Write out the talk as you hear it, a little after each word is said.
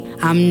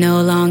I'm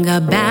no longer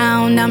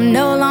bound, I'm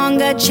no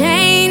longer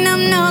chained,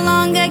 I'm no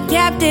longer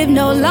captive,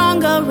 no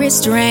longer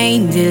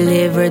restrained,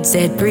 delivered,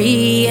 set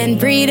free, and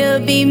free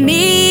to be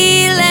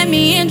me. Let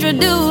me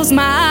introduce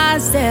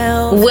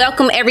myself.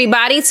 Welcome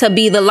everybody to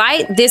Be the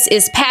Light. This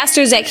is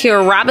Pastor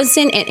Akiesha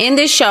Robinson, and in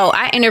this show,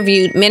 I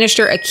interviewed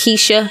Minister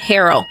Akiesha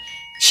Harrell.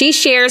 She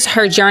shares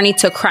her journey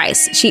to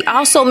Christ. She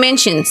also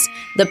mentions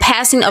the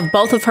passing of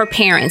both of her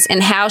parents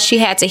and how she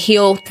had to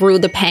heal through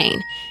the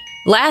pain.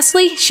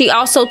 Lastly, she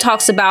also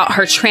talks about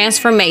her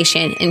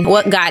transformation and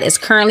what God is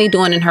currently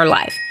doing in her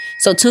life.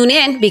 So tune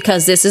in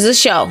because this is a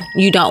show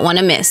you don't want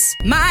to miss.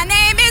 My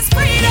name is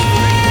Freedom.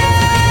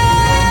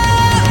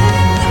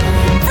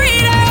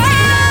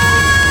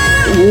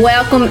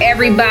 Welcome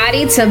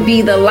everybody to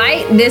Be the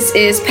Light. This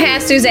is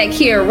Pastor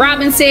Akiesha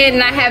Robinson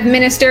and I have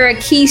Minister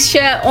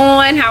Akiesha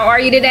on. How are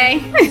you today?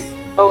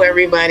 Hello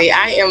everybody.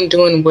 I am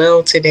doing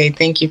well today.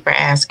 Thank you for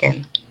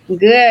asking.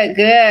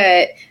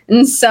 Good.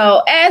 And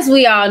so, as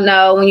we all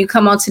know, when you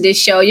come onto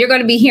this show, you're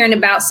going to be hearing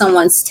about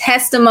someone's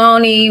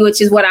testimony,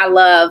 which is what I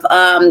love.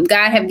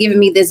 God have given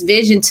me this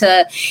vision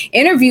to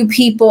interview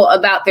people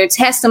about their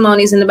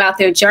testimonies and about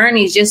their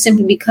journeys, just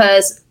simply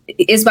because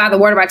it's by the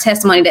word of our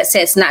testimony that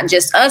sets not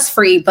just us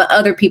free, but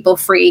other people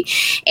free.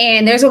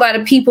 And there's a lot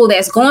of people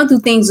that's going through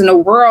things in the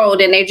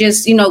world and they're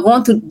just,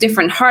 going through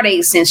different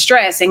heartaches and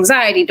stress,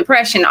 anxiety,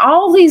 depression,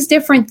 all these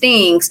different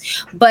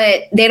things.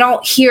 But they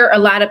don't hear a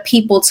lot of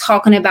people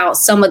talking about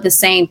some of the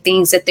same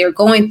things that they're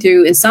going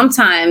through. And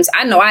sometimes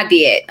I know I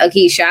did,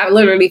 Akiesha. I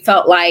literally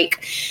felt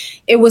like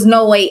it was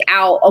no way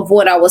out of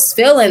what I was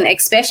feeling,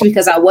 especially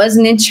because I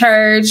wasn't in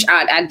church.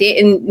 I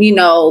didn't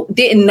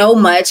know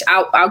much.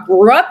 I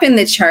grew up in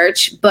the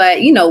church, but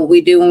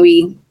we do when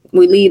we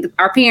leave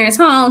our parents'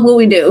 home, what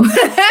we do?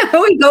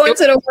 We go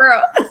into the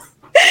world.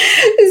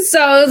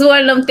 So it was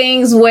one of them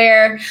things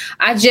where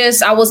I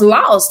was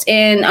lost,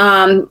 and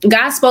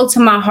God spoke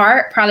to my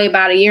heart probably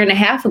about 1.5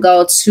 years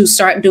ago to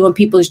start doing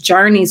people's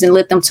journeys and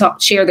let them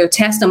share their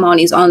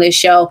testimonies on this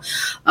show.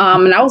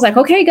 And I was like,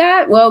 okay,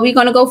 God, well, we're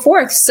going to go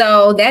forth.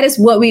 So that is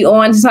what we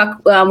on to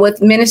talk with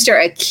Minister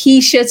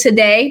Akiesha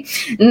today.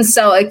 And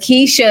so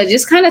Akiesha,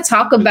 just kind of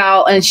talk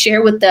about and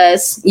share with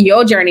us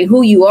your journey,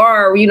 who you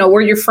are,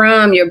 where you're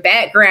from, your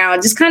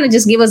background, just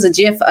give us a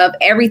gif of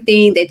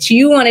everything that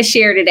you want to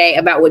share today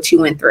about what you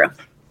went through.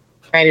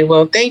 Righty.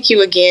 Well, thank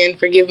you again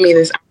for giving me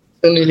this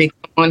opportunity to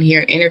come on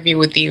here and interview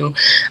with you.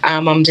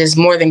 I'm just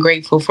more than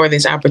grateful for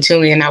this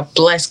opportunity, and I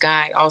bless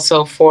God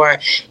also for,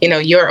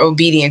 your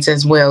obedience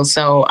as well.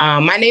 So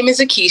my name is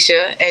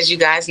Akiesha. As you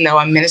guys know,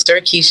 I'm Minister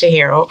Akiesha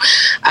Harrell.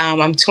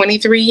 I'm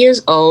 23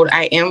 years old.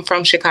 I am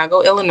from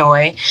Chicago,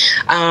 Illinois,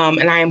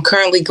 and I am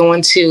currently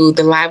going to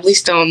the Lively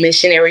Stone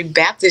Missionary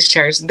Baptist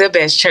Church, the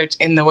best church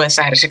in the west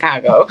side of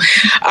Chicago.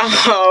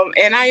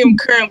 And I am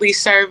currently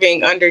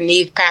serving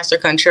underneath Pastor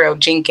Contrell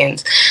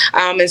Jenkins.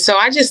 And so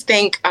I just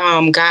thank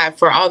God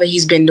for all that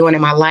he's been doing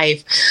in my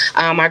life.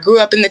 I grew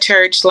up in the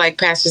church, like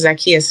Pastor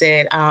Akiesha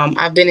said.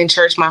 I've been in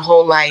church my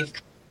whole life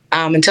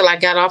until I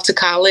got off to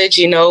college,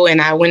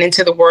 and I went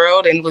into the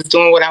world and was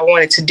doing what I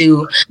wanted to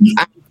do.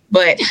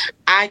 But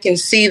I can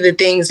see the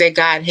things that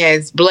God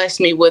has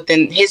blessed me with,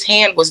 and his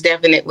hand was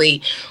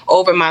definitely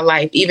over my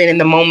life, even in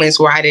the moments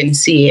where I didn't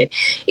see it,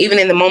 even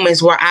in the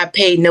moments where I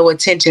paid no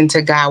attention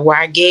to God, where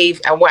I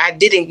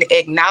didn't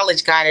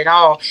acknowledge God at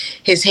all.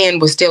 His hand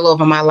was still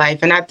over my life.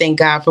 And I thank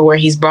God for where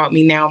he's brought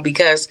me now,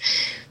 because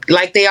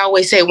like they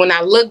always say, when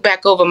I look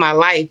back over my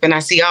life and I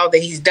see all that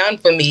he's done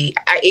for me,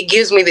 it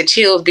gives me the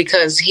chills,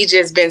 because he's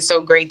just been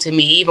so great to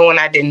me, even when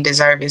I didn't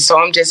deserve it. So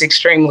I'm just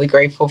extremely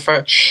grateful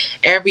for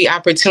every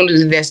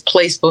opportunity that's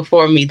placed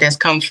before me that's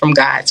come from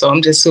God. So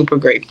I'm just super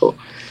grateful.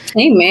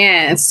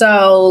 Amen.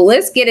 So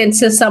let's get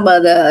into some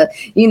of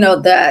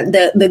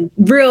the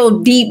real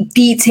deep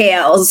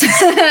details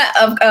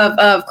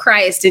of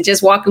Christ and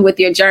just walking with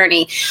your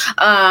journey.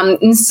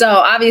 And so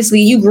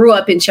obviously you grew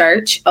up in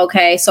church.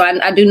 Okay. So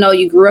I do know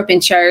you grew up in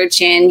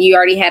church and you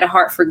already had a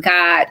heart for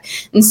God.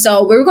 And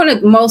so we're going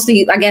to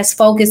mostly,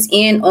 focus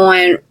in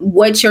on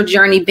what your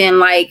journey been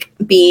like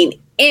being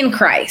in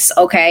Christ.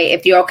 Okay.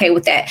 If you're okay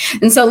with that.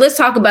 And so let's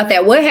talk about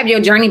that. What have your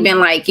journey been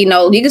like? You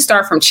can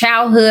start from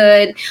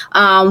childhood.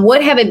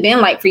 What have it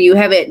been like for you?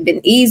 Have it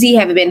been easy?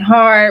 Have it been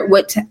hard?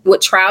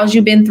 What trials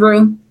you've been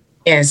through?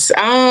 Yes.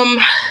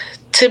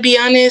 To be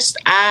honest,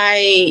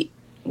 I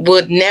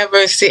would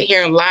never sit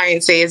here and lie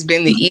and say it's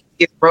been the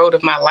easiest road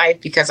of my life,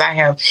 because I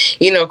have,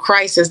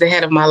 Christ as the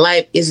head of my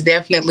life. It's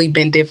definitely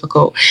been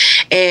difficult.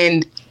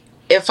 And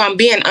if I'm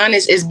being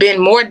honest, it's been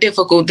more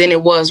difficult than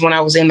it was when I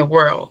was in the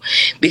world,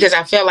 because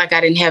I felt like I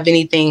didn't have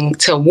anything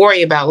to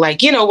worry about.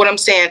 What I'm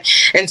saying?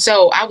 And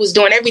so I was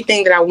doing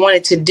everything that I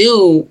wanted to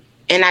do,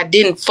 and I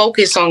didn't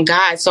focus on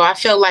God. So I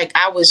felt like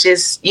I was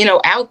just,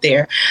 out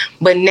there.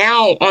 But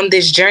now on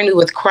this journey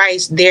with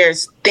Christ,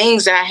 there's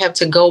things that I have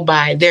to go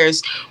by.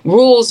 There's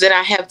rules that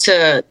I have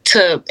to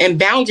and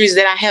boundaries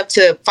that I have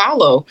to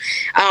follow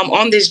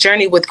on this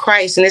journey with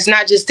Christ. And it's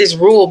not just this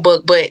rule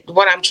book, but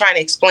what I'm trying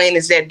to explain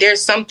is that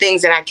there's some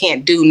things that I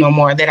can't do no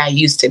more that I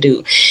used to do.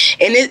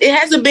 And it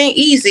hasn't been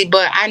easy,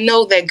 but I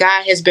know that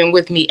God has been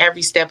with me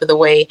every step of the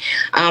way.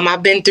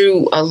 I've been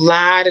through a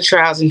lot of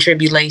trials and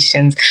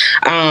tribulations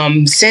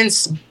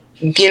since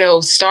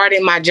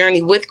starting my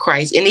journey with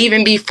Christ. And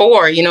even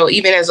before,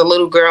 even as a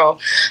little girl,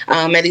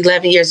 at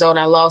 11 years old,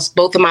 I lost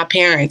both of my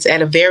parents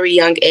at a very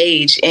young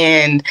age.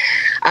 And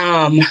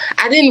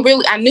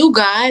I knew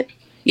God,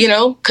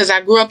 because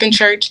I grew up in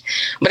church,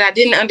 but I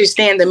didn't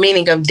understand the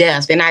meaning of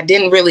death. And I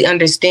didn't really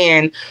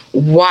understand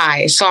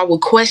why. So I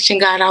would question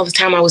God all the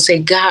time. I would say,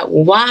 God,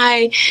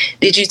 why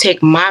did you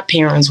take my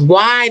parents?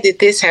 Why did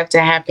this have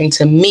to happen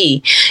to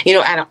me?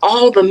 Out of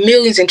all the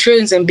millions and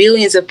trillions and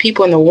billions of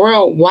people in the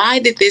world, why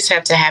did this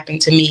have to happen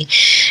to me?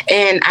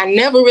 And I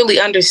never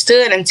really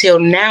understood until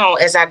now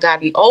as I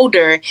gotten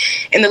older.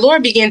 And the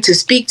Lord began to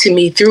speak to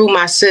me through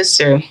my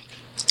sister.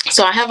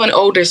 So I have an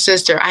older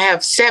sister. I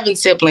have 7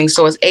 siblings,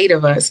 so it's 8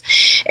 of us.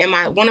 And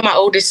one of my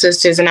older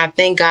sisters, and I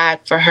thank God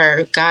for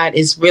her. God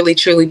is really,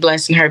 truly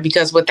blessing her,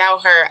 because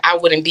without her, I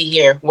wouldn't be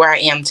here where I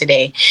am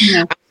today.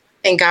 Yeah.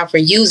 Thank God for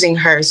using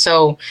her.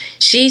 So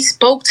she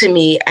spoke to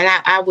me, and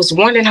I was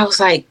wondering, I was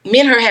like, me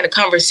and her had a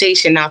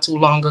conversation not too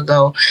long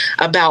ago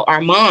about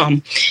our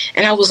mom.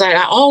 And I was like,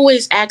 I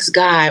always ask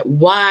God,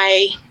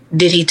 why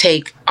did he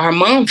take our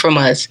mom from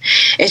us?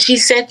 And she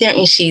sat there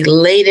and she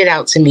laid it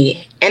out to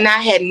me. And I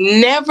had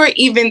never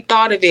even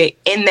thought of it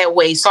in that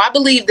way. So I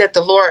believe that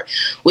the Lord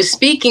was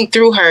speaking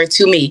through her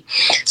to me.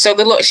 So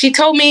the Lord, she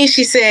told me,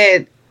 she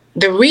said,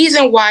 the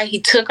reason why he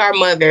took our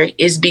mother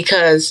is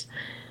because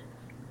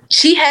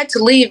she had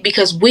to leave,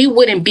 because we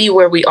wouldn't be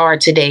where we are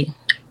today.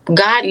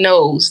 God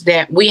knows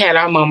that we had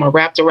our mama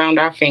wrapped around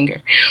our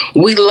finger.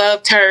 We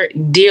loved her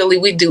dearly.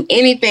 We'd do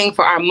anything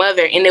for our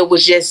mother. And it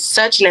was just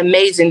such an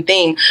amazing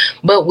thing.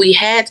 But he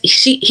had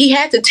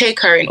to take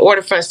her in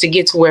order for us to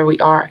get to where we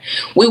are.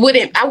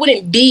 I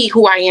wouldn't be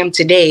who I am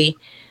today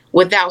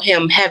without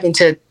him having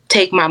to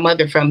take my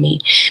mother from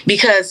me.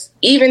 Because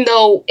even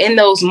though in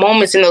those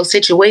moments, in those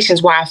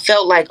situations where I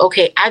felt like,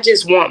 okay, I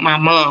just want my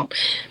mom,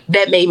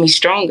 that made me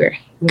stronger.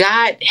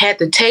 God had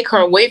to take her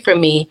away from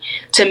me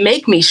to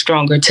make me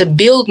stronger, to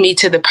build me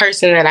to the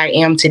person that I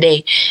am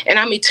today. And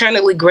I'm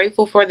eternally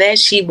grateful for that.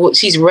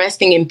 She's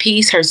resting in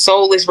peace. Her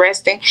soul is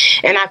resting.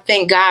 And I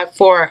thank God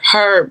for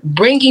her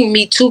bringing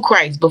me to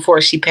Christ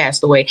before she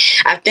passed away.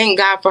 I thank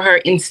God for her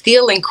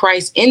instilling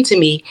Christ into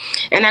me.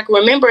 And I can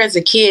remember as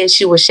a kid,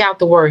 she would shout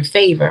the word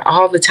favor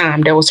all the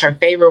time. That was her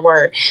favorite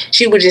word.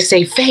 She would just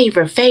say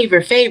favor,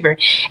 favor, favor.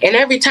 And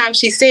every time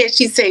she'd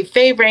say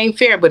favor ain't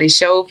fair, but it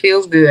sure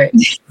feels good.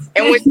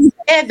 And when she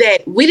said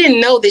that, we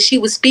didn't know that she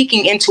was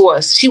speaking into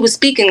us. She was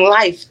speaking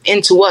life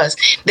into us.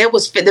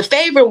 The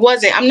favor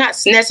wasn't, I'm not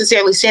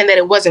necessarily saying that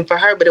it wasn't for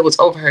her, but it was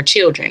over her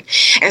children.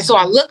 And so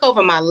I look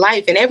over my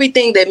life and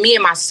everything that me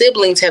and my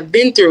siblings have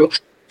been through,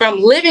 from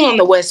living on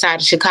the west side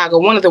of Chicago,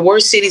 one of the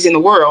worst cities in the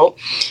world,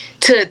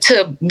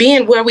 to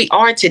being where we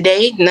are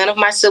today. None of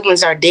my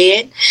siblings are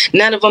dead.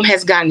 None of them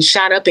has gotten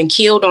shot up and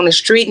killed on the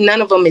street. None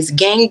of them is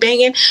gang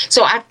banging.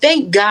 So I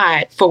thank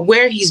God for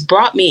where he's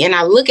brought me. And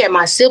I look at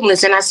my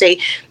siblings and I say,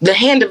 the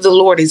hand of the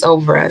Lord is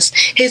over us.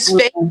 His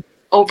favor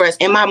over us.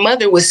 And my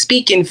mother was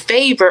speaking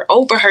favor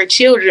over her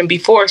children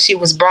before she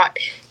was brought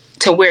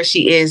to where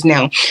she is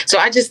now. So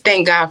I just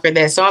thank God for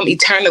that. So I'm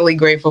eternally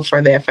grateful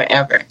for that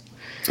forever.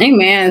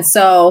 Amen.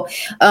 So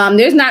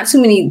there's not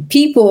too many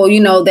people,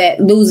 that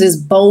loses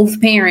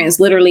both parents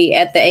literally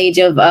at the age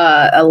of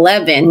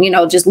 11,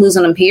 just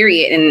losing them,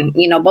 period.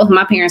 And, both of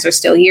my parents are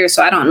still here.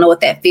 So I don't know what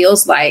that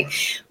feels like,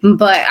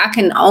 but I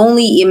can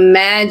only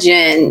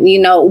imagine,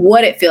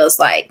 what it feels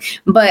like.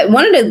 But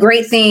one of the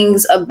great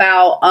things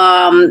about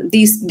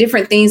these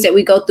different things that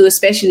we go through,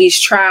 especially these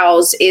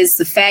trials, is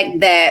the fact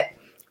that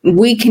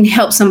we can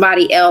help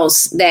somebody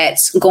else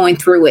that's going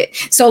through it.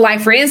 So like,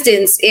 for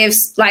instance, if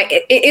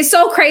it's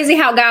so crazy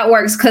how God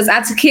works, because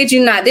I kid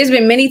you not, there's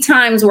been many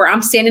times where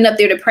I'm standing up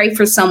there to pray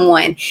for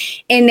someone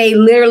and they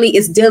literally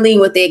is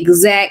dealing with the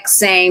exact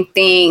same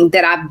thing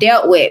that I've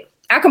dealt with.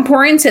 I can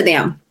pour into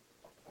them.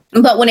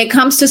 But when it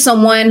comes to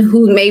someone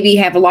who maybe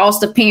have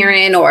lost a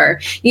parent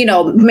or,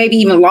 maybe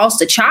even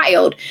lost a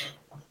child,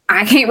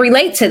 I can't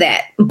relate to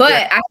that, but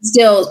yeah.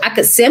 I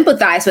could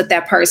sympathize with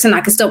that person. I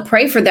could still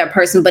pray for that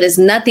person, but it's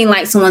nothing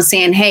like someone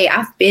saying, hey,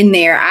 I've been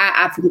there.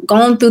 I've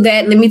gone through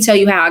that. Let me tell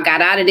you how I got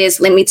out of this.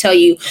 Let me tell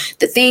you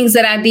the things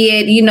that I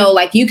did,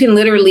 like you can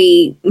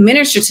literally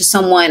minister to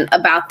someone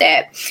about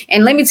that.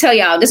 And let me tell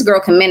y'all, this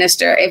girl can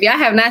minister. If y'all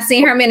have not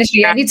seen her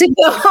ministry, I need to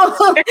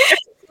go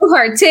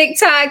her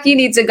TikTok, you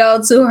need to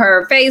go to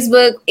her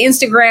Facebook,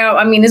 Instagram.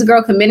 I mean, this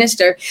girl can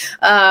minister.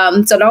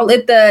 So don't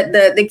let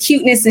the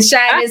cuteness and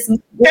shyness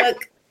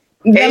look.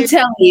 I'm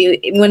telling you,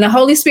 when the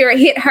Holy Spirit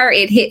hit her,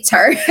 it hits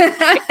her.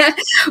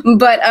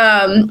 But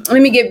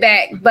let me get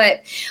back.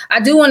 But I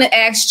do want to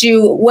ask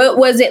you, what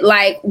was it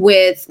like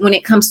when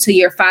it comes to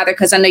your father?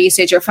 Because I know you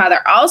said your father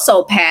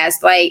also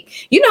passed.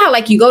 Like, you know how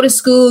like you go to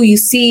school, you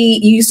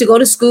used to go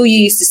to school, you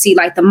used to see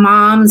like the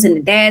moms and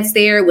the dads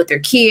there with their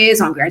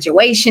kids on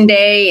graduation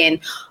day and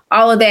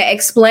all of that.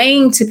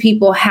 Explain to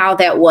people how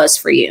that was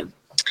for you.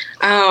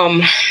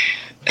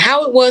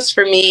 How it was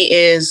for me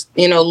is,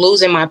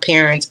 losing my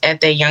parents at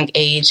that young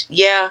age.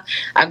 Yeah,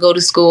 I go to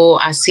school.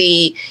 I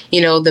see,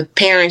 the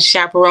parents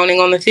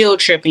chaperoning on the field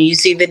trip, and you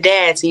see the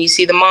dads and you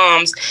see the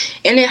moms,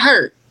 and it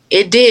hurt.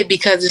 It did,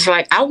 because it's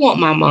like, I want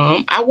my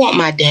mom. I want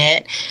my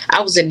dad.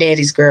 I was a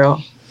daddy's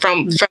girl.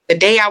 From the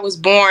day I was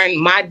born,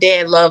 my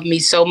dad loved me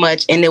so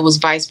much, and it was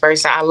vice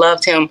versa. I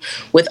loved him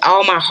with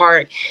all my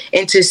heart.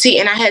 And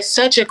I had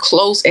such a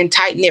close and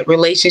tight-knit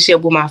relationship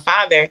with my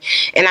father,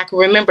 and I can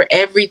remember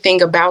everything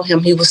about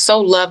him. He was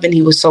so loving,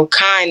 he was so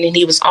kind, and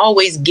he was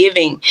always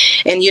giving.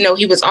 And,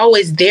 he was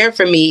always there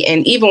for me.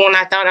 And even when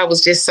I thought I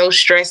was just so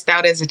stressed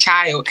out as a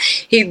child,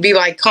 he'd be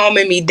like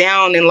calming me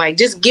down and like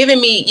just giving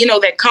me,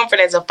 that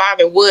comfort as a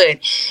father would.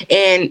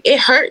 And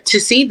it hurt to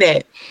see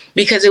that,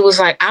 because it was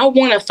like, I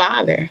want a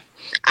father.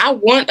 I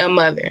want a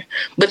mother.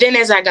 But then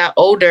as I got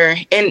older,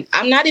 and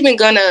I'm not even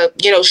gonna,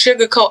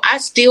 sugarcoat, I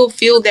still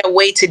feel that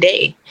way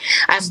today.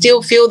 I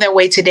still feel that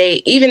way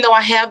today, even though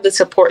I have the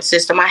support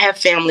system. I have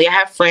family, I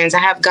have friends, I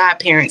have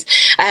godparents,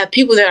 I have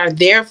people that are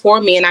there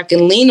for me, and I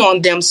can lean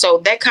on them. So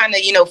that kind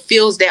of,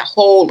 fills that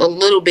hole a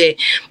little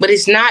bit, but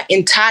it's not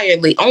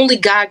entirely. Only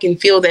God can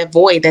fill that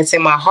void that's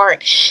in my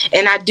heart.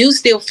 And I do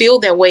still feel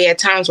that way at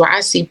times where I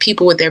see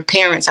people with their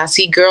parents, I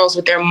see girls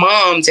with their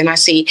moms, and I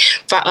see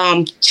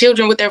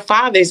children with their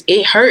fathers.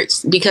 It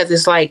hurts, because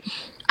it's like,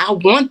 I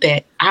want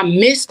that. I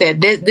miss that.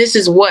 This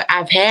is what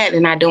I've had,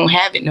 and I don't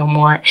have it no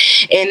more. And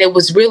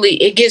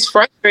it gets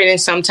frustrating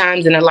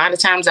sometimes. And a lot of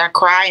times I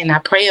cry and I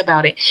pray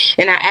about it.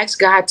 And I ask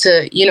God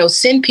to,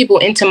 send people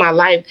into my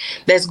life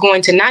that's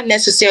going to not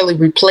necessarily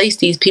replace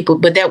these people,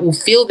 but that will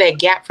fill that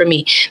gap for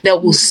me,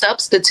 that will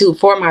substitute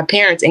for my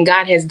parents. And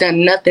God has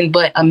done nothing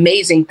but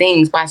amazing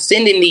things by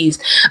sending these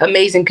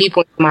amazing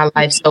people into my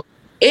life. So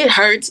it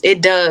hurts,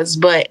 it does,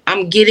 but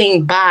I'm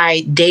getting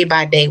by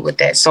day with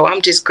that. So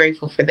I'm just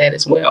grateful for that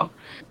as well.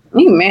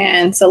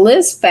 Amen. So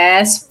let's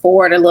fast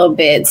forward a little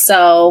bit.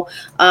 So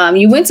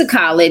you went to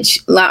college.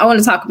 I want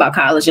to talk about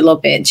college a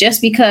little bit,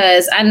 just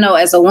because I know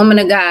as a woman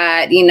of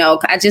God,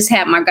 I just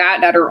had my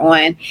goddaughter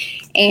on,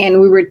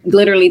 and we were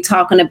literally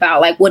talking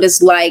about like what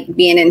it's like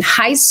being in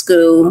high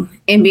school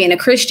and being a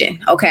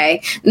Christian.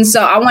 Okay. And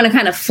so I want to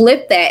kind of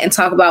flip that and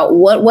talk about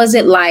what was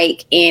it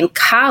like in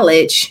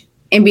college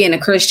and being a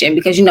Christian,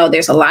 because,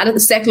 there's a lot of the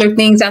secular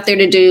things out there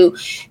to do.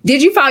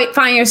 Did you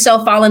find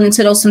yourself falling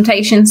into those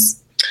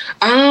temptations?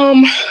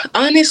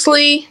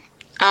 Honestly,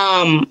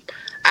 I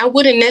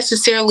wouldn't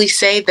necessarily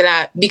say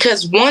that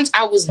because once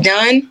I was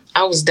done,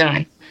 I was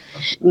done.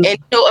 And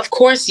of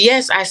course,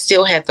 yes, I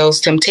still had those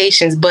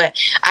temptations, but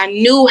I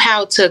knew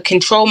how to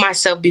control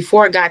myself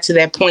before it got to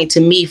that point,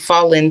 to me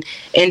falling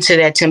into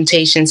that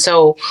temptation.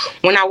 So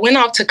when I went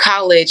off to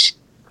college,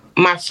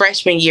 my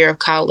freshman year of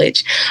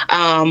college,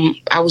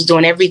 I was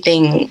doing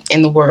everything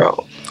in the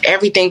world,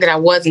 everything that I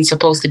wasn't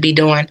supposed to be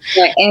doing.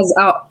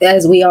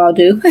 As we all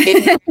do.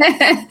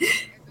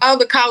 All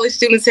the college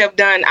students have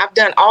done. I've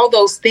done all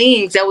those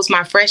things. That was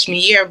my freshman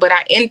year, but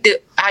I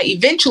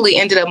eventually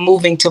ended up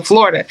moving to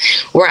Florida,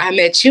 where I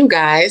met you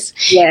guys.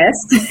 Yes.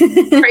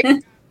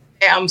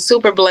 I'm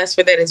super blessed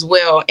for that as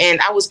well.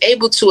 And I was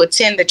able to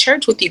attend the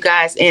church with you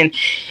guys. And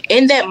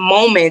in that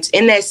moment,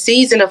 in that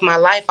season of my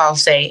life, I'll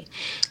say,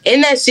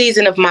 in that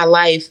season of my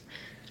life,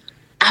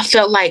 I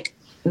felt like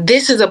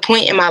this is a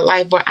point in my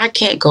life where I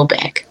can't go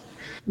back.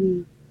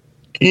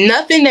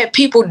 Nothing that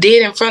people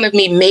did in front of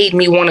me made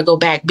me want to go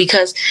back,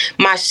 because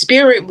my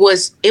spirit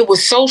was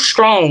so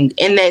strong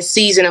in that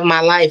season of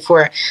my life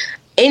where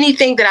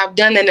anything that I've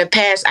done in the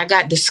past, I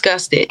got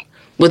disgusted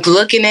with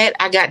looking at.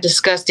 I got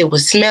disgusted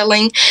with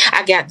smelling.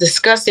 I got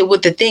disgusted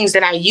with the things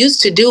that I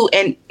used to do.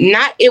 And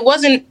it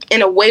wasn't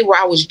in a way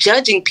where I was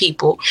judging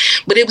people,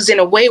 but it was in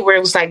a way where it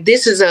was like,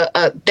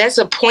 that's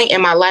a point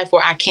in my life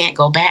where I can't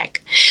go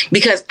back,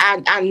 because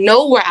I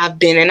know where I've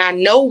been, and I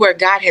know where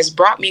God has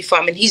brought me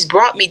from. And he's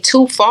brought me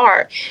too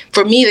far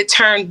for me to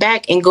turn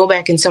back and go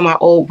back into my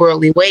old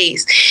worldly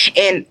ways.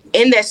 And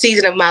in that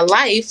season of my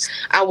life,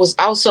 I was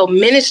also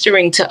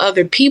ministering to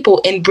other people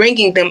and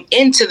bringing them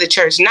into the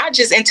church, not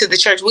just into the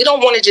church. We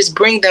don't want to just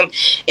bring them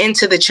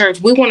into the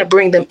church. We want to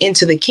bring them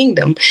into the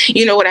kingdom.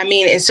 You know what I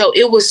mean? And so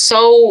it was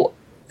so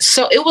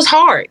it was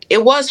hard.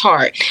 It was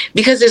hard,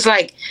 because it's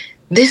like,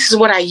 this is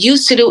what I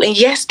used to do. And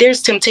yes,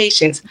 there's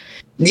temptations.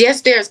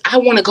 Yes, I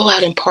want to go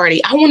out and party.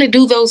 I want to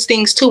do those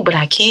things too, but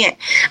I can't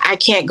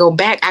go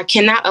back. I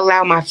cannot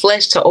allow my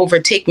flesh to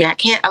overtake me. I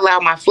can't allow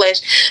my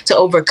flesh to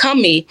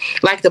overcome me.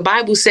 Like the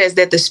Bible says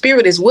that the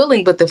spirit is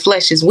willing, but the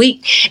flesh is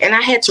weak. And I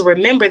had to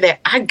remember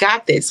that I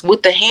got this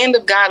with the hand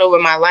of God over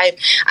my life.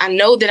 I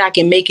know that I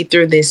can make it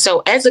through this.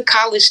 So as a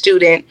college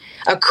student,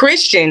 a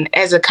Christian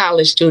as a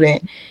college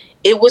student,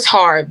 it was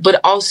hard, but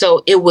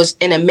also it was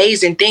an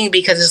amazing thing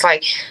because it's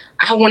like,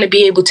 I want to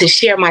be able to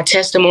share my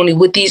testimony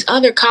with these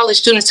other college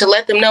students to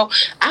let them know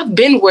I've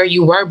been where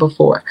you were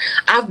before.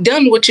 I've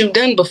done what you've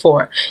done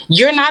before.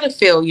 You're not a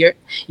failure.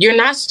 You're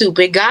not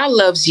stupid. God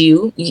loves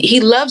you.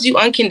 He loves you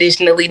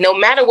unconditionally. No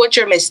matter what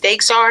your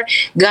mistakes are,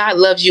 God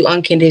loves you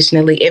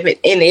unconditionally.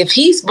 If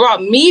he's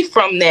brought me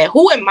from that,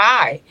 who am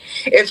I?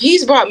 If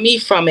he's brought me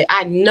from it,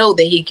 I know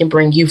that he can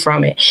bring you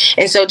from it.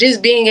 And so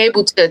just being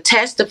able to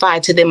testify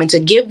to them and to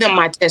give them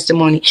my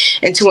testimony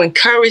and to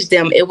encourage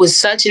them, it was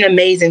such an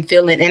amazing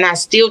feeling. And I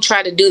still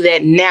try to do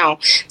that now,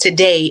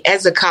 today,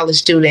 as a college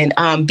student,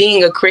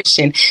 being a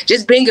Christian,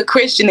 just being a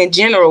Christian in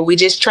general. We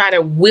just try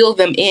to wheel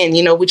them in,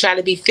 we try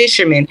to be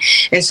fishermen.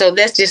 And so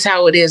that's just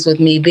how it is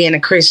with me being a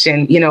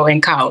Christian,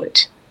 in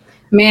college.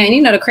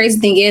 Man, the crazy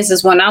thing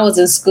is when I was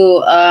in school,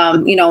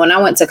 when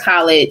I went to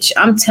college,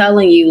 I'm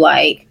telling you,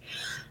 like,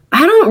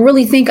 I don't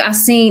really think I've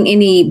seen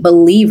any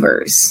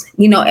believers.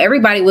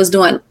 Everybody was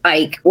doing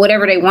like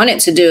whatever they wanted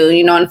to do.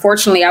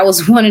 Unfortunately, I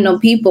was one of them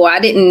people. I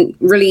didn't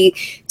really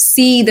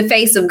see the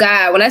face of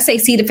God. When I say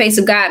see the face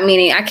of God,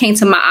 meaning I came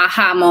to my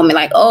aha moment,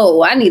 like,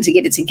 oh, I need to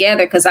get it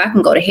together because I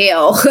can go to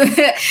hell.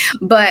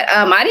 But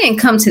I didn't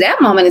come to that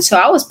moment until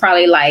I was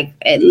probably like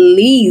at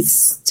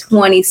least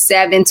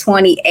 27,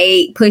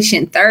 28,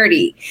 pushing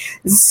 30.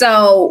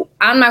 So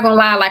I'm not going to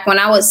lie. Like when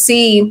I would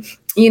see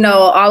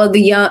all of the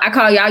young, I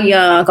call y'all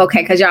young,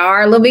 okay, because y'all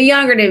are a little bit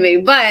younger than me.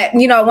 But,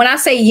 when I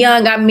say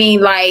young, I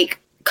mean like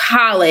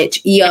college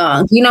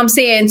young, what I'm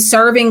saying?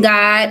 Serving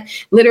God,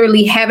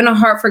 literally having a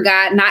heart for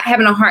God, not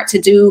having a heart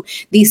to do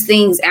these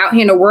things out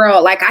here in the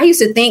world. Like I used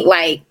to think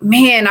like,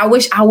 man, I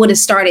wish I would have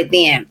started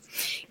then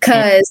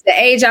because the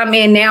age I'm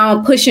in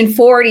now, pushing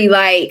 40,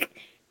 like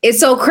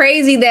it's so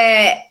crazy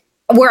that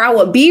where I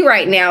would be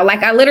right now.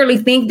 Like I literally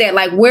think that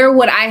like where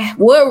would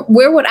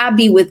I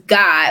be with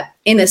God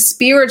in a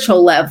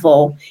spiritual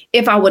level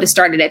if I would have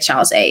started at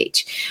y'all's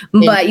age?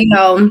 But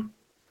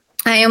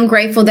I am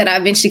grateful that I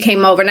eventually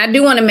came over. And I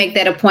do want to make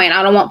that a point.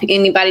 I don't want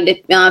anybody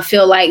to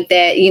feel like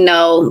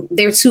that,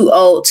 they're too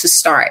old to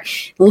start.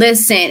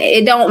 Listen,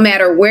 it don't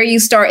matter where you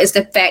start. It's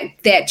the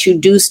fact that you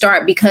do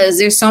start because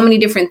there's so many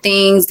different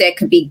things that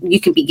you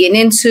could be getting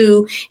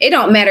into. It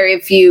don't matter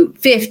if you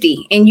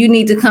 50 and you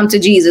need to come to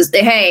Jesus.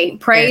 Hey,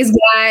 praise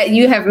God.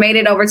 You have made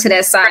it over to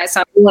that side.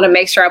 So I want to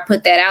make sure I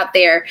put that out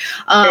there.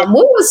 What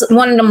was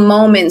one of the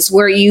moments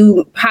where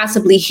you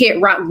possibly hit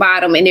rock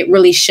bottom and it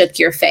really shook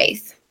your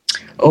faith?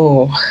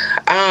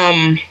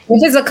 If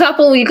there's a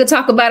couple, you could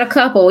talk about a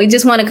couple. We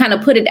just want to kind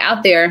of put it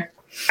out there.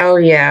 Oh,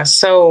 yeah.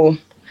 So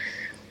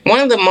one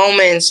of the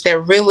moments that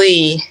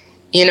really,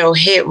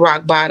 hit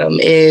rock bottom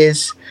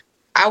is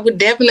I would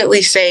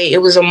definitely say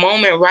it was a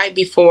moment right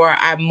before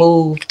I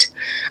moved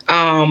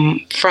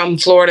from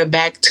Florida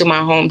back to my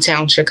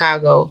hometown,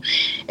 Chicago.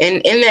 And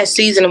in that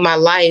season of my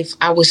life,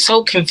 I was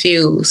so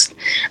confused.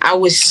 I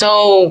was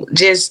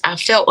I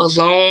felt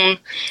alone.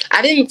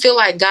 I didn't feel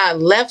like God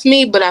left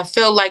me, but I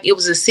felt like it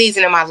was a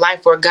season in my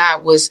life where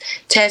God was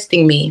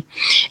testing me.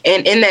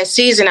 And in that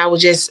season, I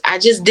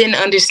just didn't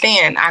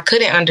understand. I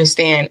couldn't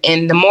understand.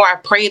 And the more I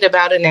prayed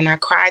about it and I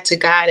cried to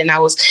God and I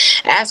was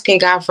asking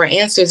God for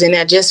answers, and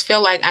I just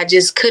felt like I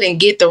just couldn't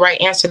get the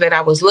right answer that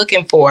I was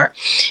looking for.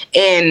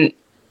 And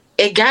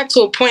it got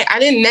to a point I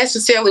didn't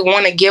necessarily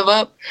want to give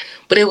up,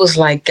 but it was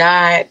like,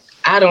 God,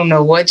 I don't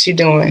know what you're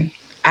doing.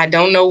 I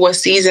don't know what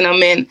season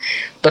I'm in,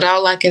 but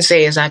all I can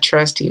say is I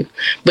trust you.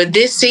 But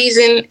this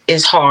season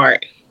is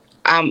hard.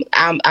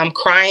 I'm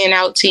crying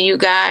out to you,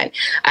 God.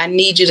 I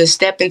need you to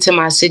step into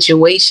my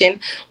situation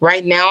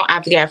right now.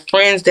 I've got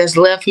friends that's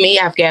left me.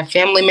 I've got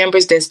family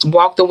members that's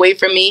walked away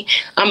from me.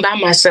 I'm by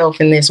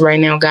myself in this right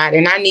now, God.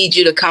 And I need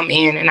you to come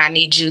in and I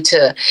need you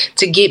to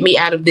get me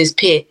out of this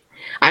pit.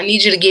 I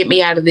need you to get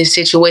me out of this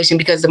situation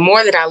because the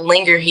more that I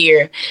linger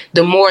here,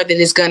 the more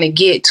that it's going to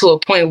get to a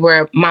point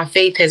where my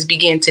faith has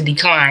begun to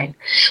decline.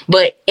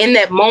 But in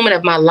that moment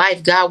of my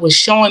life, God was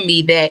showing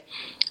me that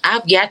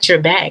I've got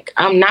your back.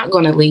 I'm not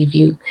going to leave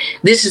you.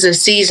 This is a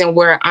season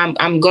where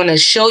I'm going to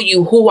show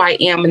you who I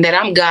am and that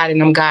I'm God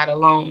and I'm God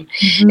alone.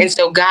 Mm-hmm. And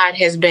so God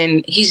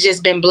he's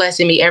just been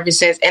blessing me ever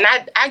since. And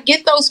I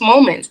get those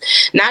moments,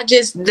 not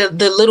just the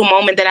little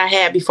moment that I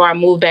had before I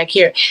moved back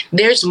here.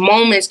 There's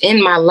moments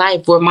in my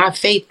life where my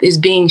faith is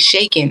being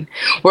shaken,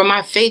 where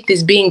my faith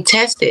is being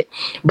tested.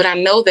 But I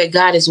know that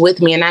God is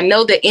with me. And I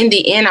know that in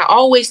the end, I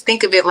always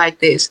think of it like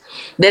this,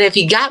 that if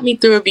he got me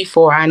through it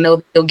before, I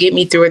know he'll get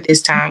me through it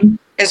this time. Mm-hmm.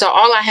 And so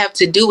all I have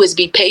to do is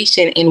be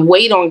patient and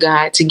wait on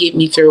God to get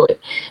me through it.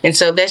 And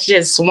so that's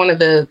just one of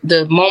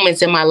the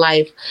moments in my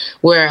life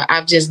where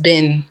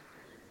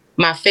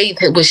my faith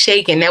was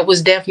shaken. That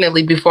was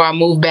definitely before I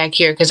moved back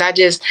here because I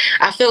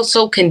felt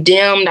so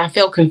condemned. I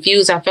felt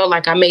confused. I felt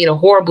like I made a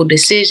horrible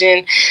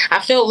decision. I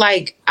felt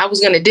like I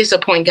was going to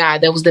disappoint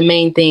God. That was the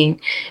main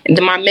thing.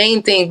 And my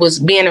main thing was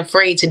being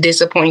afraid to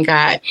disappoint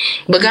God.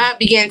 But God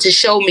began to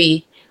show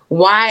me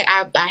why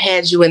I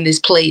had you in this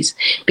place.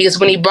 Because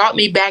when he brought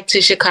me back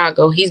to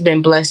Chicago, he's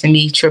been blessing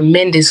me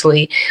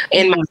tremendously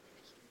in my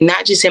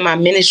not just in my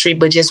ministry,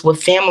 but just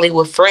with family,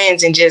 with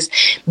friends, and just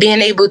being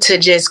able to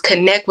just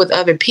connect with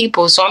other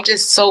people. So I'm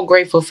just so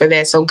grateful for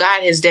that. So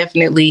God has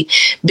definitely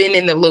been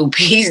in the loop.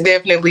 He's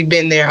definitely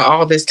been there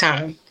all this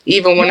time,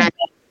 even when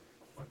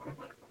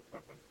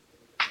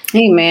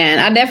Amen.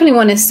 I definitely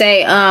want to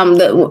say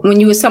when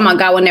you were talking about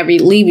God will never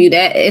leave you,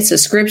 that it's a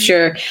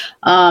scripture.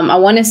 I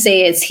want to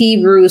say it's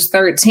Hebrews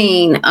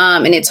 13,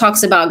 and it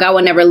talks about God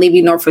will never leave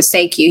you nor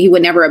forsake you. He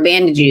would never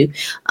abandon you.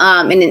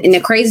 And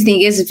the crazy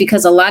thing is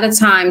because a lot of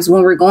times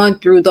when we're going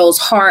through those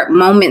hard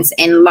moments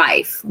in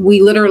life,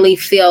 we literally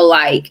feel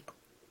like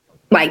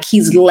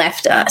he's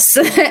left us,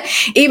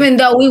 even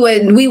though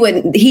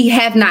he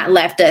have not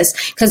left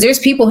us. Because there's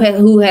people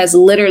who has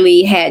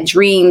literally had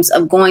dreams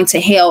of going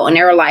to hell, and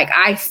they're like,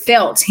 I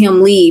felt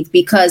him leave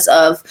because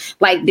of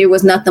like there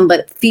was nothing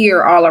but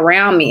fear all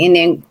around me. And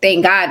then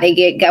thank God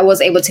God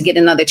was able to get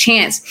another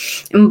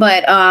chance.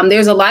 But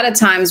there's a lot of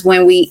times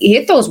when we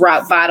hit those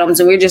rock bottoms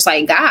and we're just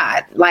like,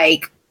 God,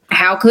 like,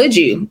 how could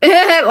you?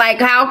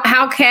 Like,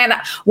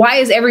 why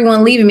is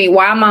everyone leaving me?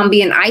 Why am I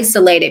being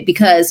isolated?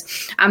 Because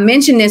I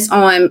mentioned this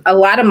on a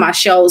lot of my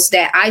shows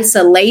that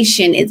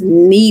isolation is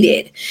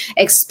needed,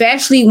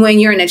 especially when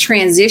you're in a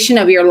transition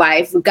of your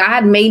life.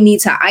 God may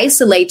need to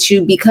isolate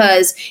you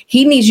because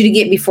he needs you to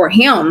get before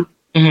him.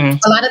 Mm-hmm.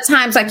 A lot of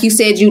times, like you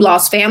said, you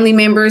lost family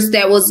members.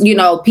 That was,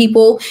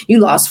 people, you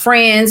lost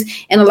friends.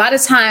 And a lot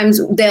of times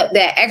that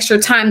extra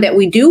time that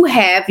we do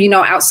have,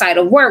 outside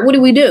of work, what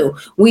do?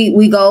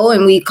 We go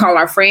and we call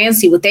our friends,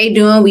 see what they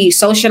doing. We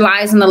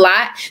socializing a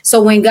lot.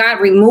 So when God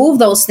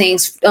removed those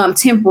things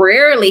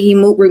temporarily, he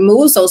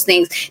removes those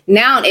things.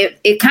 Now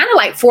it kind of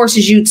like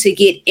forces you to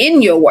get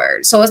in your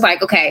word. So it's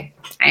like, okay,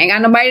 I ain't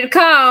got nobody to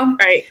call.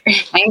 Right.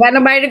 I ain't got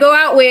nobody to go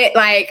out with.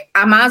 Like,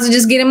 I might as well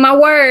just get in my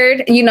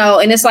word,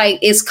 and it's like,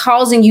 it's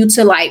causing you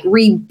to like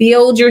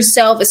rebuild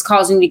yourself. It's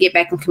causing you to get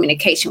back in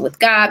communication with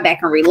God,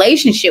 back in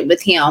relationship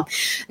with him.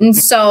 And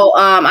so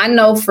I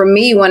know for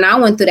me, when I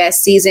went through that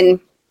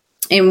season,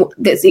 and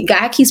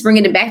God keeps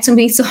bringing it back to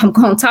me, so I'm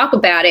going to talk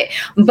about it.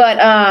 But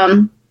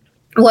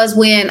was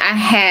when I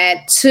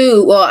had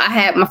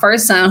my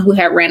first son who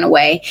had ran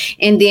away.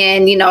 And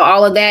then,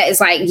 all of that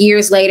is like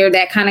years later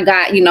that kind of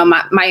got,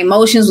 my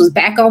emotions was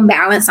back on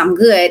balance. I'm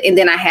good. And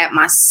then I had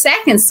my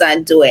second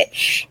son do it.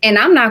 And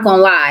I'm not going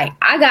to lie.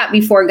 I got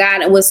before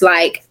God and was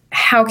like,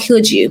 how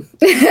could you?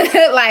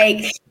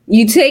 Like,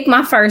 you take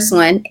my first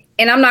one.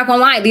 And I'm not going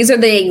to lie, these are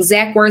the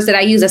exact words that I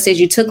use. I said,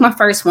 you took my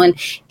first one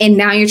and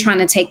now you're trying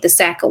to take the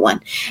second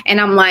one.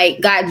 And I'm like,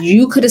 God,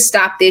 you could have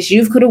stopped this.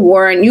 You could have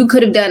warned. You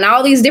could have done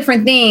all these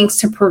different things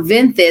to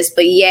prevent this.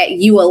 But yet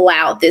you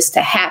allowed this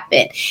to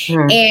happen.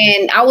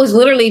 And I was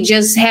literally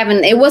just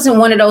it wasn't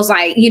one of those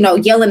like,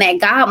 yelling at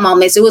God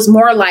moments. It was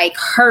more like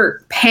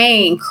hurt,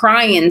 pain,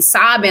 crying,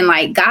 sobbing,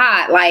 like,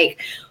 God, like,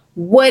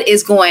 what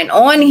is going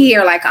on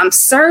here? Like, I'm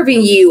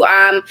serving you.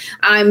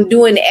 I'm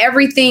doing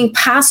everything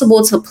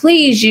possible to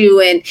please you.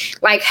 And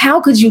like,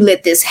 how could you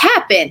let this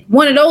happen?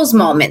 One of those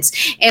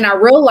moments. And I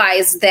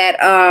realized that,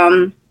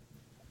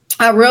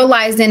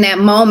 in that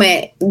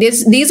moment,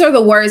 these are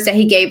the words that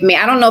he gave me.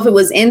 I don't know if it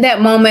was in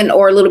that moment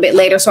or a little bit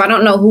later. So I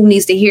don't know who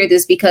needs to hear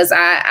this because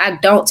I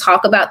don't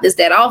talk about this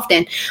that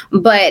often.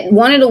 But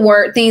one of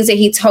the things that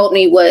he told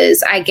me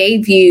was, I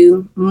gave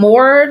you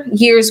more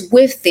years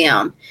with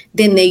them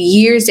than the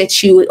years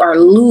that you are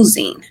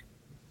losing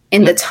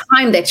and the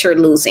time that you're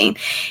losing.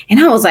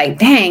 And I was like,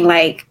 dang,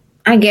 like,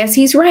 I guess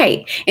he's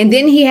right. And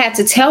then he had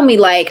to tell me,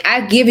 like,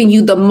 I've given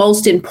you the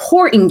most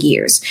important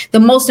years. The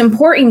most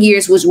important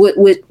years was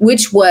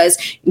which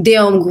was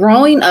them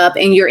growing up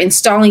and you're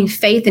installing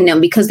faith in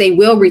them because they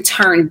will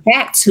return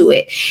back to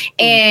it.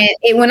 And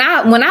when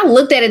I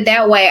looked at it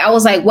that way, I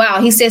was like, wow.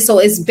 He said, so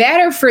it's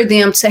better for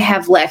them to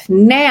have left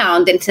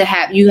now than to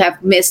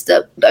have missed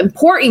the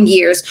important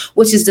years,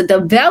 which is the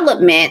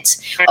development.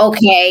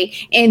 Okay.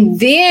 And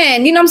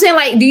then, you know what I'm saying?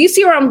 Like, do you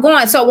see where I'm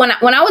going? So when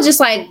I was just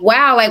like,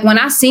 wow, like when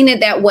I seen it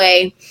that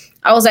way,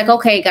 I was like,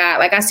 okay, God,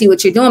 like, I see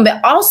what you're doing.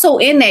 But also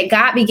in that,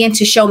 God began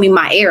to show me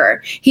my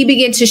error. He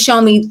began to show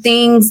me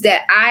things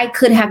that I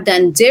could have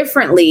done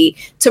differently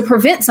to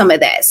prevent some of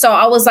that. So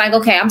I was like,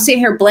 okay, I'm sitting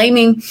here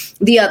blaming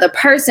the other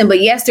person. But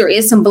yes, there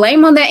is some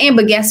blame on that end.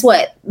 But guess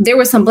what? There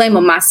was some blame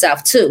on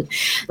myself, too.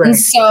 Right. And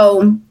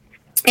so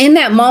in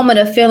that moment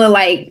of feeling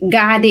like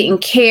God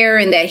didn't care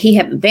and that he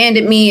had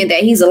abandoned me and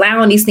that he's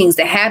allowing these things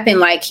to happen,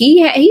 like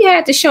he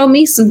had to show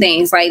me some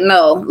things. Like,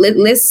 no,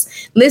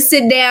 let's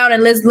sit down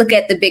and let's look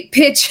at the big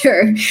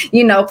picture.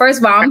 First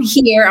of all, I'm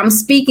here, I'm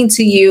speaking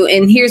to you,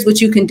 and here's what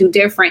you can do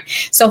different.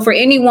 So for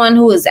anyone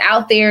who is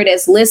out there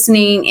that's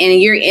listening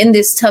and you're in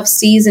this tough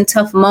season,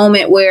 tough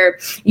moment where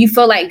you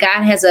feel like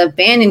God has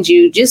abandoned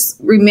you, just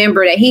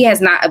remember that he has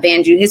not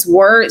abandoned you. His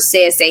word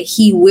says that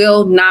he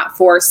will not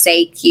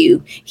forsake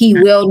you. He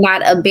will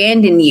not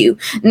abandon you.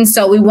 And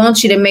so we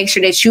want you to make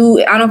sure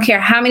that I don't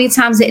care how many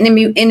times the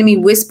enemy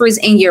whispers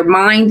in your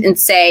mind and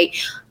say,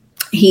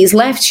 he's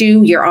left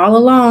you. You're all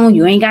alone.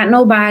 You ain't got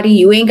nobody.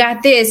 You ain't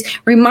got this.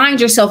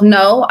 Remind yourself,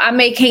 no, I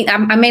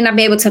may not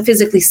be able to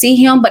physically see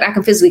him, but I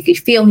can physically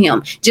feel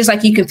him. Just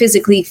like you can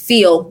physically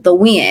feel the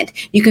wind.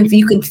 You can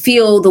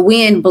feel the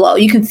wind blow.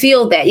 You can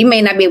feel that. You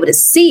may not be able to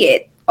see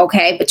it.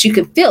 Okay, but you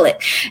can feel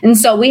it. And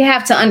so we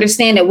have to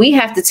understand that we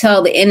have to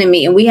tell the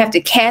enemy, and we have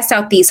to cast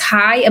out these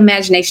high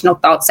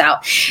imaginational thoughts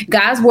out.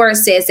 God's word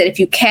says that if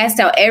you cast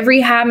out every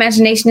high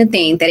imagination and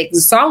thing that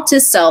exalts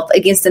itself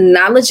against the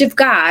knowledge of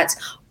God,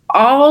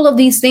 all of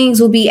these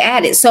things will be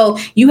added. So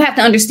you have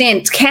to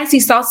understand, cast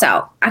these thoughts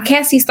out. I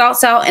cast these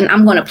thoughts out, and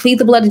I'm going to plead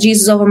the blood of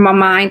Jesus over my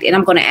mind, and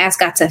I'm going to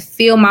ask God to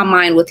fill my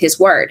mind with his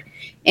word.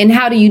 And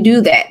how do you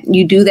do that?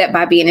 You do that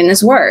by being in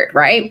his word,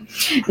 right?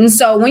 And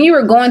so when you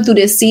were going through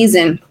this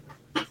season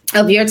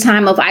of your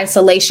time of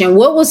isolation,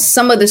 what was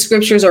some of the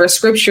scriptures or a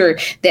scripture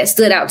that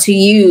stood out to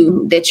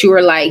you that you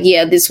were like,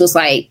 yeah, this was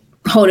like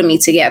holding me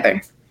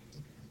together?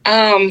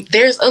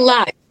 There's a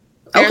lot.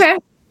 Okay.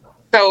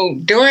 So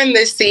during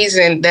this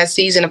season, that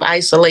season of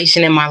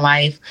isolation in my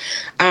life,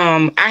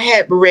 I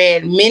had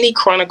read many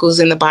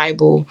chronicles in the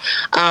Bible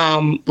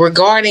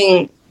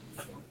regarding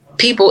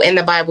people in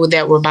the Bible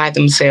that were by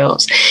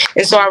themselves.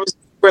 And so I was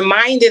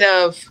reminded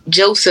of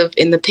Joseph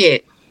in the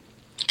pit.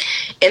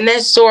 And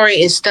that story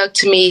is stuck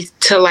to me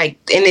and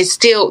it's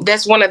still,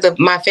 that's one of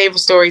my favorite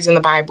stories in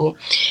the Bible.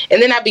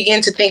 And then I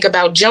began to think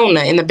about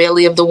Jonah in the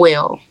belly of the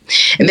whale.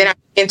 And then I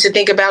began to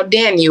think about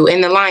Daniel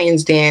in the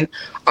lion's den.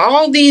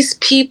 All these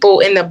people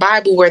in the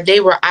Bible where they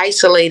were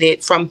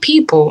isolated from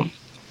people,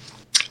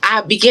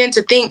 I began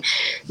to think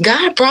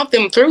God brought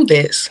them through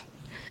this.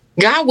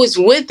 God was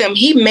with them.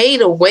 He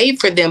made a way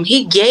for them.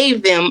 He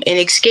gave them an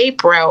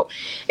escape route.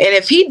 And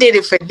if he did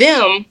it for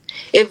them,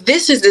 if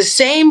this is the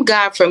same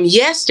God from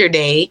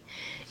yesterday,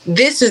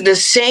 this is the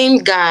same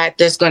God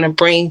that's going to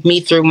bring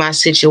me through my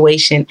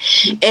situation.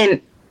 And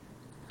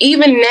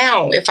even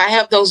now, if I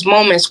have those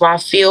moments where I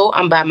feel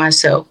I'm by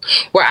myself,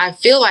 where I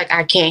feel like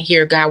I can't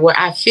hear God, where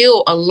I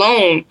feel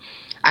alone,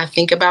 I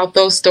think about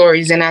those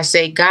stories and I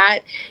say,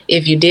 God,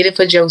 if you did it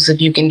for Joseph,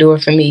 you can do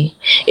it for me.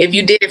 If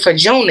you did it for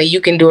Jonah,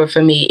 you can do it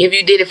for me. If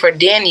you did it for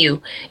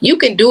Daniel, you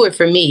can do it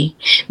for me,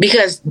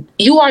 because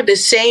you are the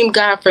same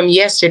God from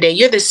yesterday.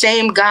 You're the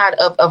same God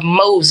of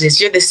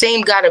Moses. You're the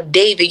same God of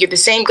David. You're the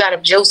same God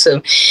of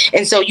Joseph.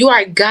 And so you are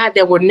a God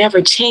that will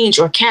never change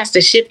or cast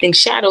a shifting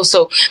shadow.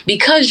 So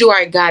because you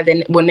are a God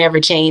that will never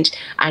change,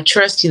 I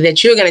trust you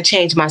that you're going to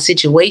change my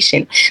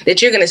situation,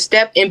 that you're going to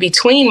step in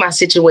between my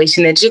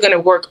situation, that you're going to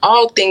work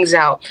all things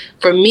out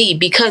for me,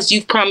 because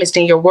you've promised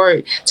in your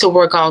word to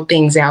work all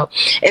things out.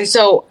 And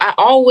so I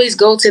always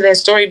go to that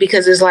story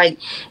because it's like,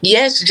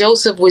 yes,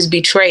 Joseph was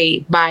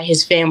betrayed by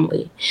his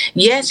family.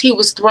 Yes, he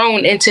was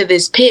thrown into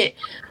this pit.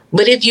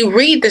 But if you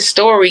read the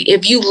story,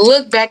 if you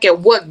look back at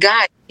what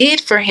God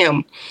did for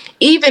him,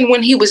 even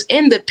when he was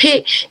in the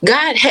pit,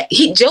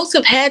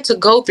 Joseph had to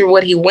go through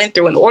what he went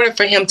through in order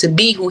for him to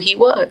be who he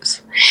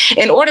was.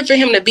 In order for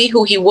him to be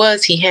who he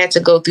was, he had to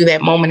go through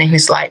that moment in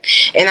his life.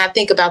 And I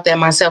think about that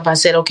myself. I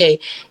said, okay,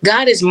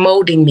 God is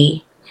molding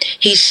me.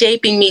 He's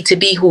shaping me to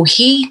be who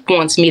he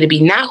wants me to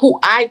be, not who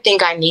I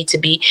think I need to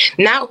be,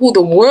 not who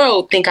the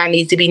world think I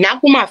need to be,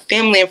 not who my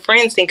family and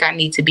friends think I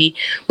need to be,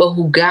 but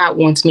who God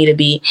wants me to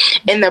be.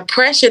 And the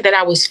pressure that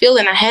I was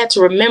feeling, I had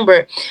to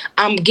remember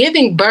I'm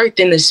giving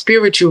birth in the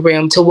spiritual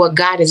realm to what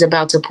God is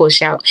about to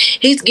push out.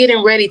 He's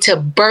getting ready to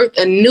birth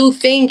a new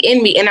thing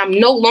in me, and I'm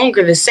no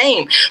longer the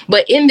same.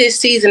 But in this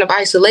season of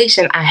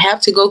isolation, I have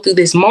to go through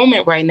this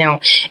moment right now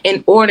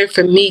in order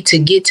for me to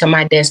get to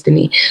my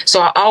destiny.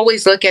 So I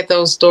always look at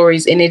those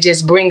stories, and it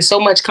just brings so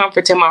much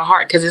comfort to my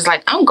heart, because it's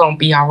like, I'm going to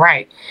be all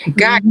right.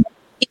 God,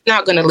 he's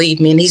not going to leave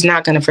me, and he's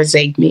not going to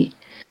forsake me.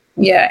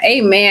 Yeah,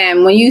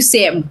 amen. When you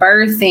said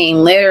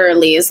birthing,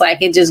 literally, it's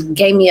like it just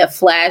gave me a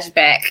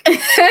flashback.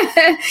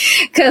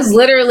 Because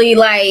literally,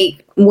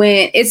 like,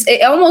 when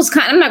it almost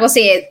kind of, I'm not going to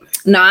say it.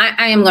 No,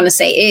 I am going to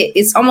say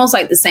it's almost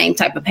like the same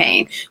type of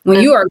pain.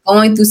 When you are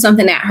going through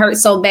something that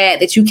hurts so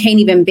bad that you can't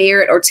even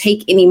bear it or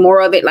take any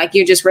more of it, like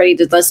you're just ready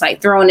to just like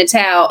throw in the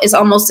towel. It's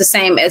almost the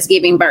same as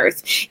giving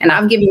birth. And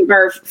I've given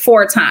birth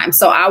 4 times.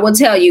 So I will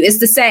tell you, it's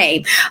the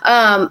same.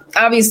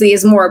 Obviously,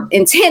 it's more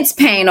intense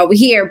pain over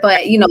here,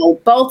 but, you know,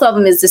 both of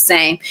them is the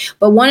same.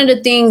 But one of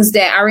the things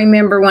that I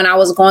remember when I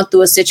was going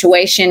through a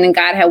situation and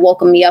God had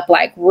woken me up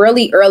like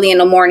really early in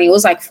the morning, it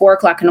was like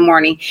 4:00 in the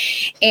morning.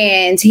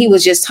 And he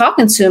was just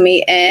talking to me.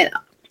 And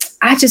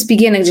I just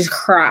began to just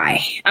cry.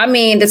 I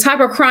mean, the type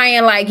of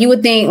crying like you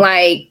would think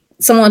like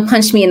someone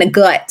punched me in the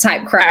gut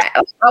type cry.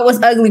 I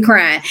was ugly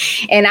crying.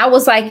 And I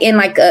was like in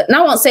like I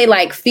won't say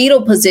like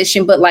fetal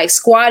position, but like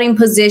squatting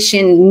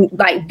position,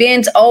 like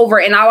bent over.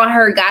 And all I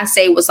heard God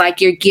say was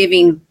like, you're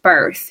giving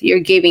birth. You're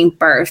giving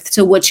birth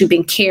to what you've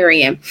been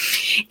carrying.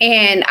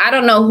 And I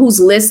don't know who's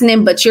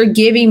listening, but you're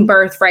giving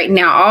birth right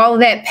now. All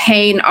that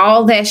pain,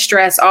 all that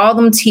stress, all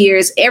them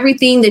tears,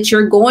 everything that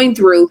you're going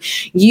through,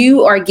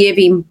 you are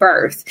giving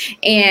birth.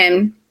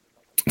 And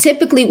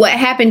typically what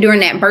happened during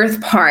that birth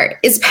part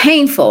is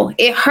painful.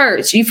 It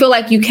hurts. You feel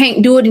like you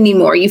can't do it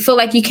anymore. You feel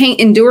like you can't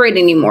endure it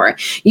anymore.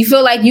 You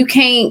feel like you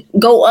can't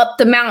go up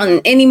the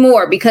mountain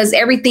anymore because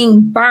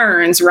everything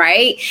burns,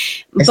 right?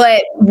 Yes.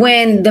 But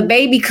when the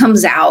baby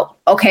comes out,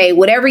 okay,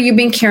 whatever you've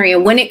been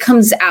carrying, when it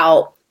comes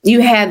out, you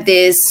have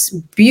this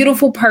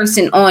beautiful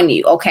person on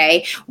you,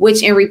 okay,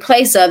 which in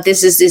replace of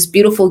this is this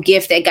beautiful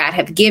gift that God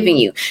have given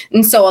you.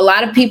 And so a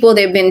lot of people,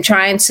 they've been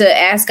trying to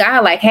ask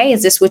God, like, hey,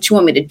 is this what you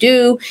want me to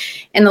do?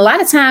 And a lot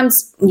of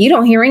times you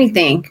don't hear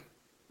anything.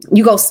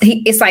 You go,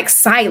 it's like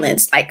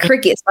silence, like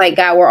crickets, like,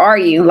 God, where are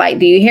you? Like,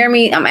 do you hear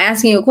me? I'm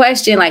asking you a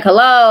question, like,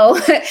 hello,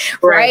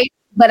 right?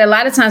 But a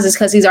lot of times it's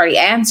because he's already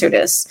answered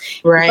us,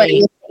 right? But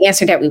it's the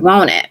answer that we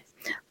wanted.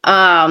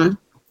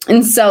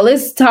 And so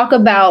let's talk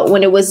about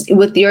when it was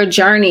with your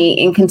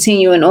journey and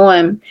continuing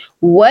on.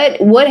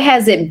 What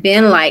has it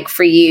been like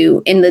for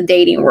you in the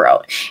dating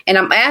world? And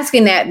I'm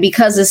asking that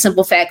because of the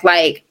simple fact,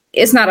 like,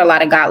 it's not a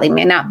lot of godly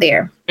men out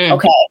there.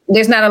 Okay.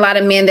 There's not a lot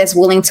of men that's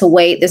willing to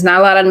wait. There's not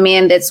a lot of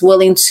men that's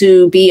willing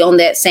to be on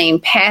that same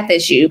path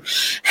as you.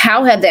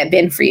 How have that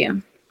been for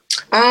you?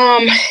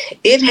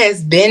 It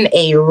has been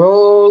a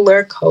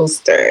roller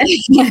coaster.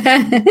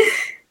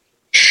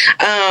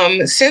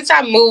 Since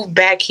I moved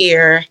back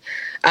here,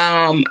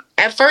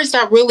 at first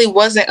I really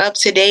wasn't up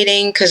to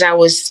dating because I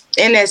was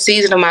in that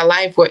season of my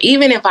life where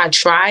even if I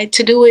tried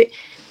to do it,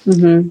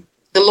 the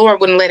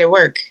Lord wouldn't let it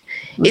work.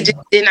 It just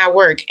did not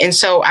work. And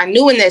so I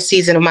knew in that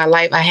season of my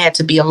life I had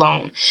to be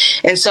alone.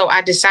 And so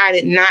I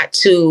decided not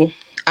to,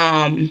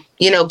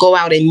 go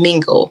out and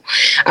mingle.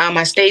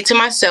 I stayed to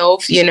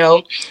myself,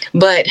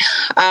 but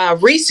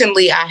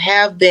recently I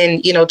have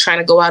been, trying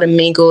to go out and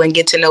mingle and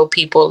get to know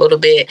people a little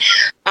bit.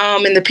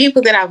 And the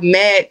people that I've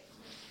met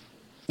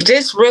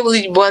just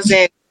really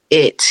wasn't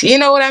it. You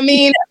know what I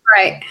mean?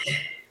 Right.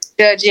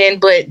 Judging,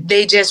 but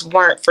they just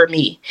weren't for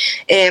me.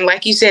 And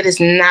like you said, it's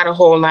not a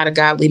whole lot of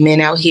godly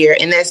men out here.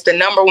 And that's the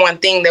number one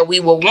thing that we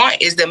will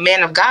want is the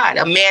man of God,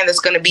 a man that's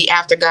going to be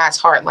after God's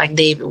heart like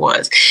David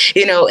was,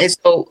 and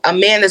so a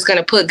man that's going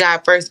to put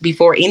God first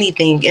before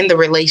anything in the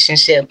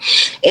relationship.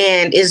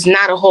 And it's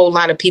not a whole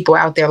lot of people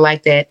out there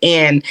like that.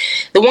 And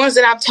the ones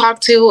that I've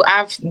talked to,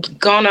 I've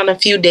gone on a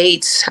few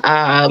dates.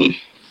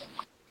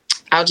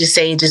 I'll just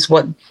say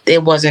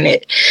it wasn't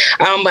it.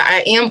 But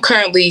I am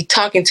currently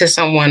talking to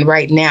someone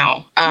right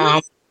now.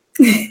 And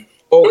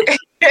going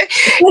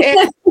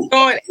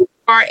as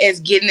far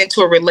as getting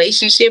into a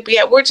relationship,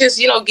 we're just,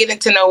 getting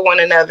to know one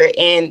another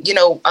and,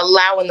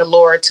 allowing the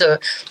Lord to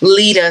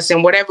lead us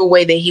in whatever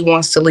way that he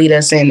wants to lead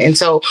us in. And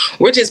so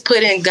we're just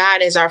putting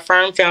God as our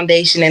firm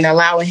foundation and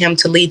allowing him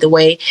to lead the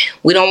way.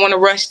 We don't want to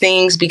rush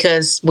things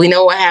because we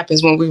know what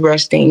happens when we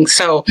rush things.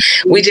 So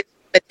we just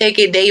take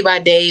it day by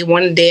day,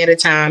 one day at a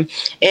time.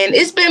 And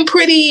it's been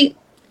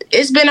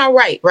all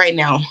right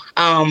now.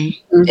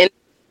 In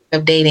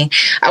of dating,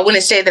 I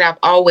wouldn't say that I've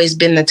always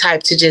been the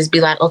type to just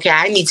be like, okay,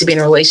 I need to be in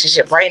a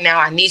relationship right now.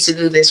 I need to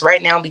do this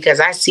right now because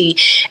I see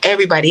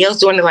everybody else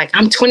doing it. Like,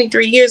 I'm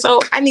 23 years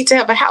old. I need to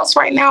have a house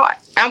right now.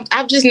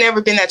 I've just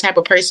never been that type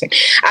of person.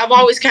 I've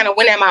always kind of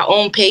went at my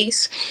own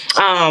pace.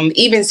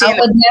 Even seeing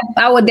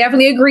I would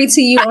definitely agree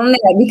to you on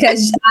that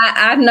because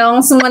I've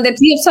known someone that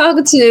you're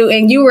talking to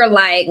and you were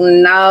like,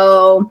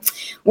 no,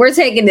 we're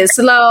taking this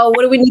slow.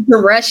 What do we need to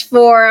rush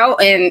for?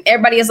 And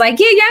everybody is like,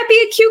 yeah, y'all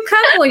be a cute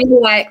couple. And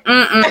you're like,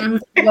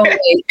 go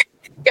wait.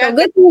 So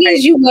good thing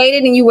is you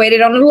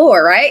waited on the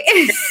Lord, right?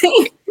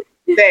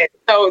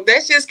 So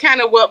that's just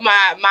kind of what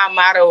my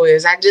motto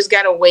is. I just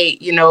got to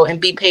wait,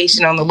 and be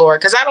patient on the Lord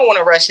because I don't want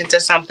to rush into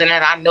something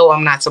that I know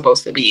I'm not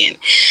supposed to be in.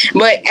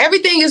 But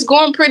everything is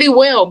going pretty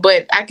well.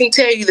 But I can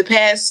tell you the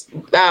past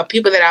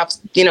people that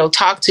I've,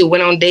 talked to,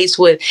 went on dates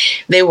with,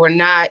 they were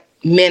not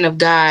men of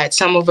God.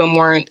 Some of them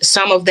weren't.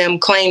 Some of them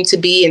claimed to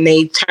be, and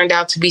they turned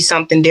out to be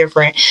something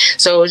different.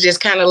 So it was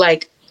just kind of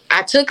like,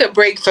 I took a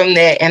break from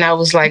that and I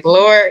was like,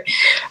 Lord,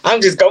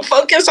 I'm just going to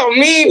focus on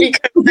me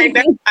because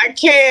I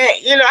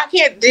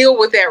can't deal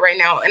with that right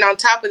now. And on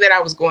top of that, I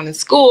was going to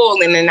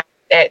school and then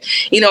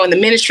in the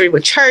ministry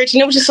with church,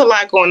 and it was just a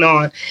lot going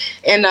on.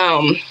 And,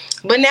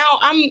 but now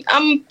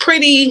I'm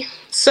pretty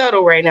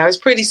subtle right now. It's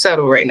pretty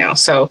subtle right now.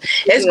 So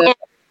it's going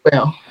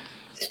well.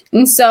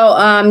 And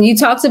so you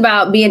talked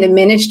about being in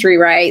ministry,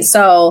 right?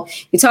 So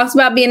you talked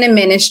about being in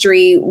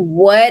ministry.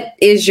 What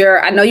is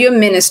I know you're a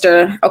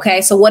minister.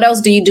 Okay. So what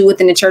else do you do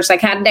within the church?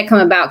 Like, how did that come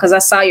about? Because I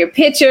saw your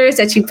pictures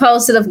that you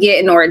posted of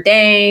getting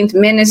ordained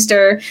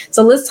minister.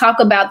 So let's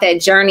talk about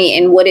that journey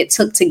and what it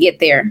took to get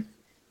there.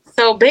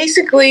 So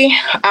basically,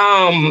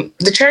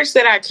 the church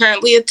that I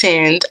currently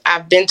attend,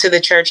 I've been to the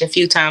church a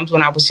few times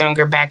when I was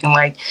younger, back in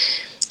like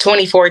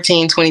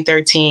 2014,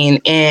 2013.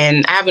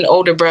 And I have an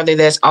older brother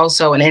that's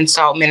also an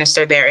insult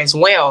minister there as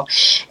well.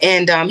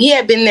 And he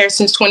had been there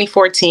since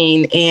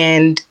 2014.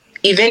 And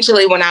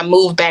eventually when I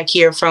moved back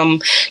here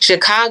from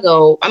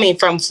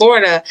from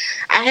Florida,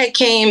 I had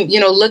came,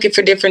 looking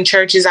for different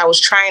churches. I was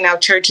trying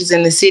out churches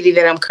in the city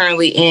that I'm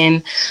currently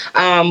in.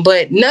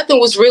 But nothing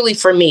was really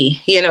for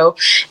me,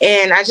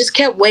 and I just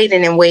kept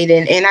waiting and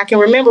waiting. And I can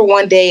remember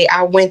one day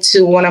I went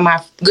to one of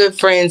my good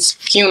friends'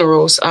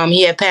 funerals.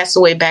 He had passed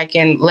away back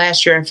in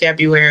last year in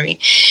February.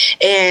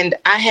 And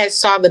I had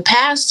saw the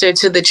pastor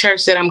to the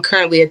church that I'm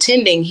currently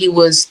attending. He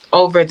was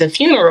over the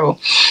funeral,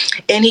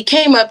 and he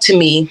came up to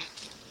me.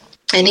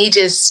 And he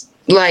just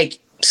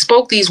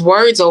spoke these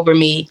words over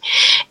me.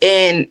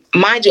 And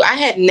mind you, I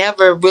had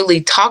never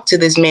really talked to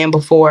this man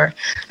before.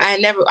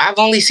 I've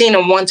only seen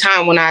him one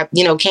time when I,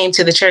 came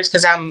to the church,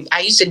 because I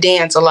used to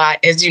dance a lot,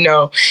 as you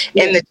know,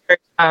 in the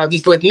church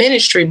with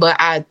ministry, but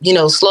I,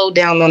 slowed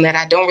down on that.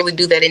 I don't really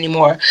do that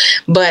anymore.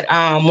 But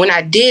when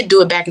I did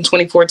do it back in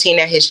 2014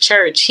 at his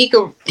church, he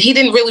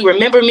didn't really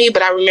remember me,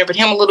 but I remembered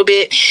him a little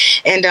bit.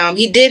 And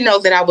he did know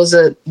that I was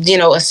a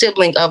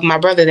sibling of my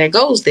brother that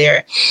goes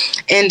there.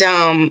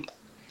 And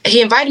he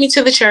invited me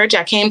to the church.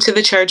 I came to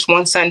the church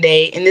one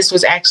Sunday, and this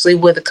was actually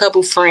with a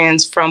couple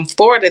friends from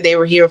Florida. They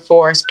were here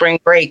for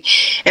spring break,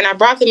 and I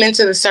brought them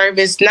into the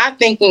service, not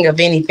thinking of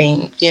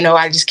anything.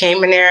 I just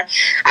came in there.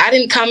 I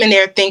didn't come in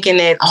there thinking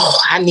that,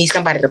 I need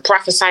somebody to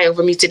prophesy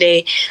over me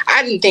today.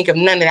 I didn't think of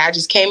none of that. I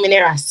just came in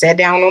there. I sat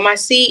down on my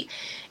seat,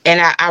 and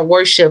I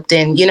worshiped,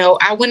 and,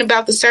 I went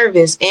about the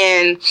service.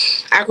 And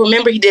I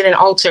remember he did an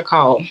altar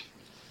call.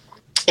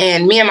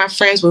 And me and my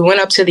friends, we went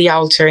up to the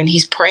altar, and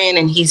he's praying,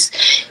 and he's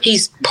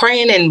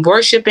praying and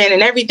worshiping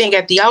and everything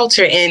at the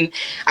altar. And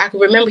I can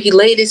remember he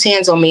laid his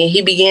hands on me, and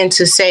he began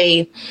to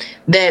say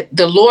that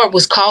the Lord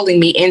was calling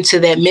me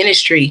into that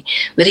ministry,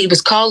 that he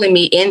was calling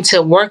me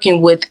into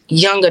working with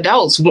young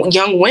adults,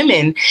 young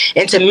women,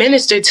 and to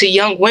minister to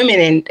young women.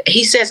 And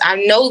he says,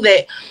 I know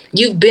that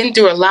you've been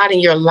through a lot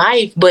in your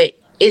life, but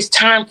it's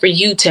time for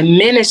you to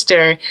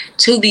minister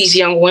to these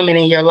young women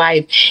in your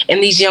life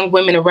and these young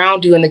women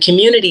around you in the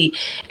community.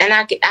 And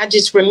I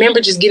just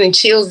remember just getting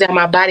chills down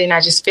my body, and I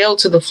just fell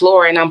to the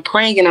floor, and I'm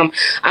praying, and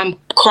I'm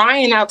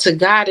crying out to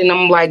God, and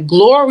I'm like,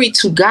 glory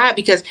to God,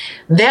 because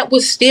that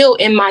was still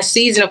in my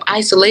season of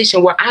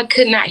isolation where I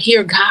could not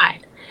hear God.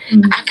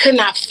 Mm-hmm. I could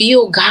not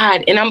feel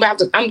God. And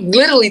I'm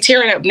literally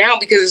tearing up now,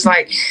 because it's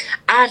like,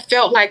 I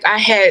felt like I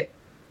had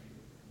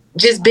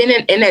just been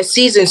in that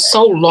season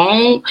so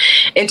long,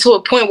 and to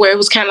a point where it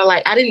was kind of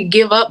like I didn't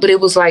give up, but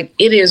it was like,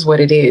 it is what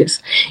it is.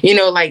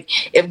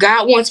 If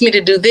God wants me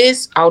to do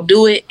this, I'll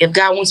do it. If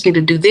God wants me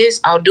to do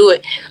this, I'll do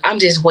it. I'm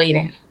just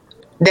waiting.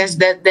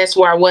 That's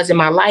where I was in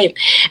my life.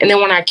 And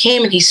then when I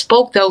came and he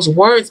spoke those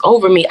words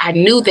over me, I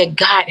knew that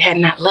God had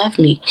not left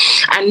me.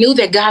 I knew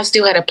that God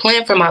still had a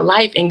plan for my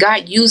life, and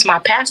God used my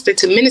pastor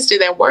to minister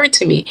that word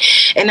to me.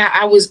 And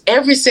I was,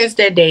 ever since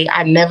that day,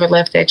 I never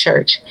left that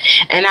church.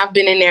 And I've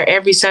been in there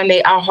every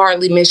Sunday. I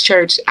hardly miss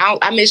church.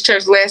 I missed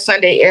church last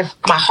Sunday. If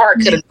my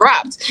heart could have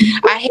dropped.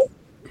 I hate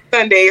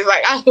Sundays.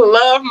 I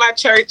love my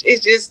church.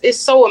 It's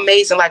so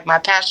amazing. My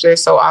pastor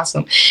is so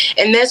awesome.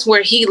 And that's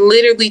where he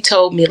literally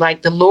told me,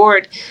 the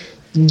Lord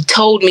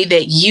told me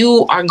that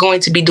you are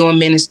going to be doing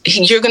ministry.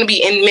 You're going to be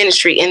in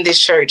ministry in this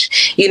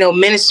church,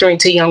 ministering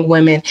to young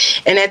women.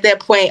 And at that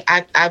point,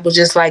 I was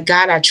just like,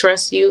 God, I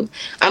trust you.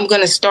 I'm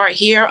going to start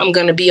here. I'm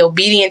going to be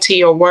obedient to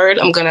your word.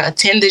 I'm going to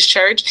attend this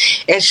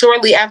church. And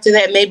shortly after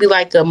that, maybe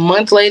a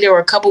month later or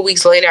a couple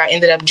weeks later, I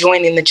ended up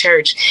joining the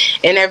church.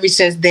 And ever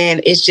since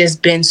then, it's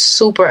just been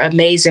super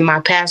amazing. My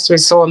pastor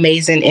is so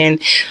amazing.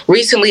 And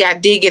recently I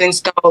did get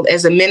installed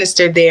as a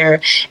minister there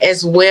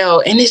as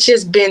well. And it's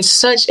just been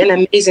such an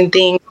amazing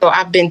thing. So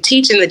I've been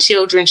teaching the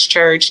children's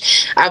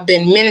church. I've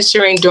been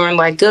ministering during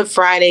Good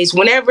Fridays,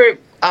 whenever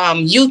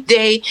youth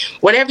day,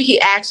 whatever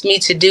he asked me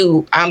to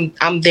do,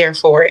 I'm there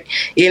for it.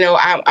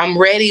 I'm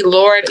ready,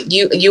 Lord.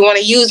 You want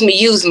to use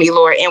me,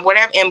 Lord, and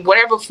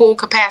whatever full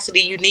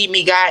capacity you need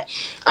me, God,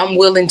 I'm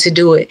willing to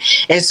do it.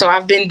 And so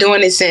I've been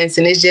doing it since,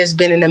 and it's just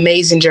been an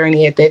amazing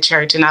journey at that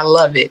church, and I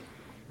love it.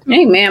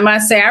 Amen.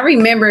 I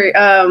remember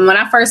when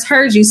I first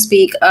heard you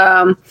speak.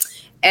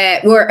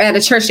 We're at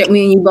a church that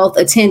me and you both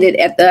attended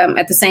at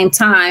the same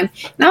time.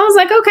 And I was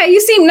like, okay,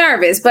 you seem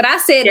nervous. But I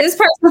said, This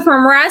person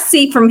from where I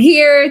see from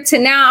here to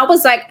now, I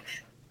was like,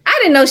 I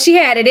didn't know she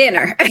had it in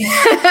her.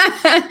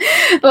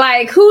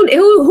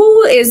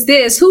 Who is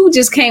this? Who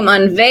just came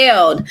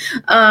unveiled?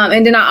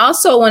 And then I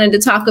also wanted to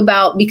talk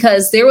about,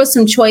 because there was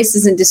some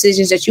choices and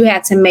decisions that you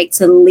had to make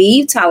to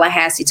leave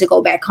Tallahassee to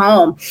go back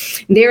home.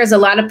 There is a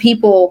lot of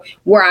people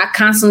where I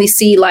constantly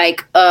see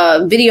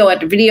video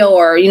after video,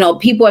 or,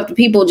 people after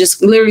people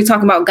just literally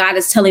talking about God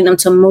is telling them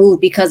to move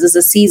because it's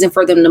a season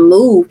for them to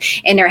move,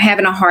 and they're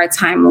having a hard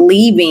time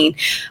leaving.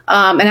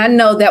 And I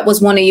know that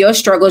was one of your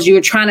struggles. You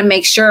were trying to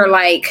make sure,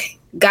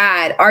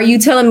 God, are you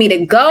telling me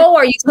to go?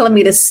 Are you telling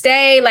me to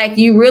stay?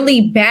 You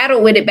really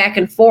battle with it back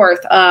and forth.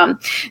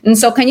 And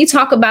so can you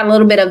talk about a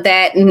little bit of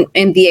that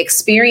and the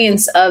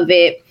experience of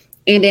it?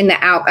 And then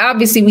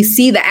obviously we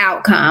see the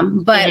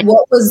outcome, but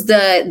what was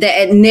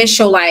the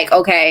initial,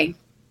 okay,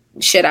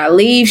 should I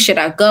leave? Should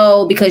I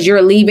go? Because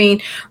you're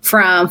leaving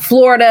from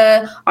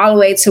Florida all the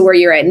way to where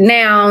you're at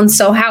now.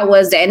 So how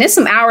was that? And it's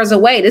some hours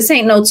away. This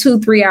ain't no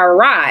 2-3 hour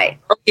ride.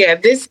 Yeah,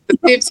 this is a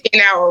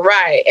 15-hour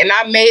ride. And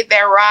I made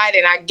that ride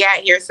and I got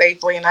here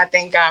safely. And I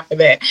thank God for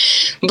that.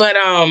 But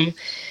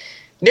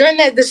during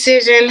that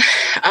decision,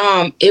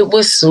 it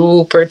was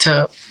super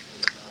tough.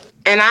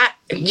 And I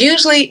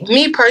usually,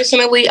 me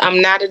personally,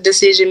 I'm not a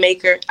decision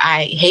maker.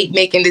 I hate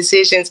making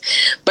decisions.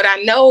 But I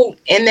know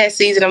in that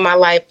season of my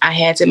life, I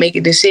had to make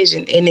a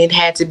decision. And it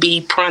had to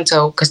be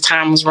pronto because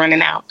time was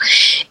running out.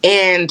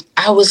 And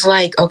I was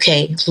like,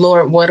 okay,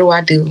 Lord, what do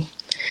I do?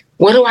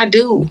 What do I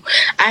do?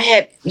 I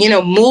had,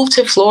 moved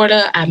to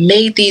Florida. I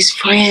made these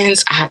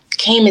friends. I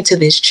came into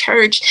this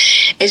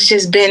church. It's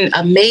just been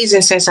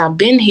amazing since I've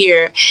been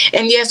here.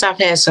 And yes, I've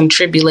had some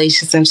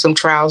tribulations and some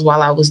trials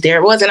while I was there.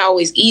 It wasn't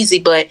always easy,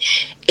 but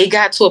it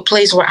got to a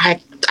place where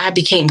I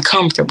became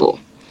comfortable.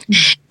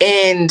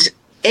 And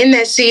in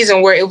that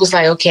season where it was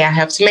like, okay, I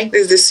have to make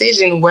this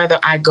decision whether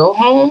I go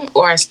home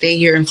or I stay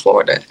here in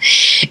Florida.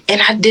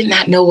 And I did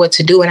not know what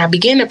to do. And I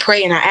began to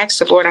pray and I asked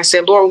the Lord, I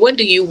said, Lord, what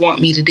do you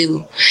want me to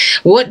do?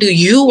 What do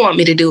you want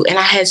me to do? And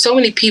I had so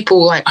many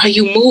people like, are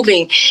you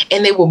moving?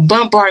 And they would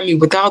bombard me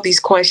with all these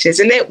questions.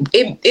 And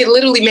it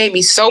literally made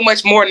me so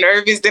much more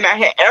nervous than I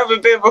had ever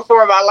been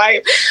before in my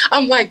life.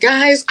 I'm like,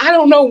 guys, I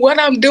don't know what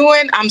I'm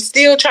doing. I'm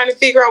still trying to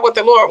figure out what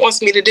the Lord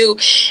wants me to do.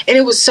 And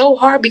it was so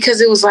hard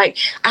because it was like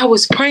I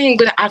was praying,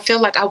 but I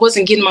felt like I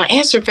wasn't getting my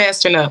answer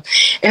fast enough.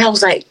 And I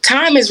was like,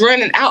 time is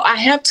running out. I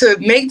have to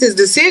make this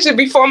decision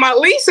before my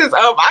lease is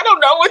up. I don't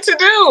know what to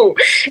do.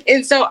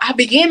 And so I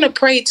began to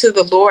pray to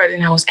the Lord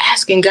and I was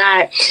asking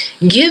God,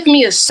 give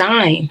me a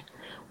sign.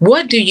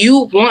 What do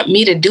you want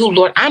me to do,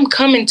 Lord? I'm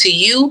coming to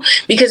you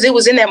because it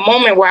was in that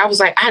moment where I was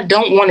like, I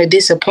don't want to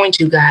disappoint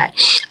you, God.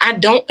 I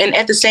don't. And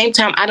at the same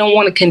time, I don't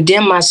want to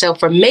condemn myself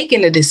for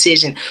making a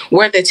decision,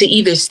 whether to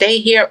either stay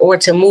here or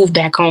to move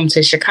back home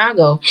to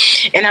Chicago.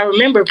 And I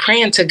remember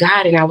praying to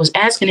God and I was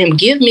asking him,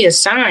 give me a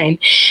sign.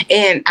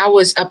 And I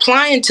was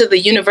applying to the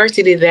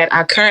university that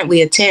I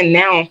currently attend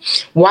now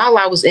while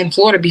I was in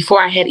Florida before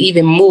I had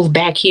even moved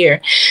back here.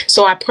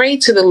 So I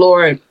prayed to the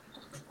Lord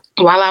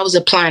while I was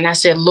applying. I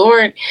said,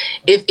 Lord,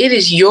 if it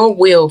is your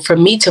will for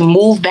me to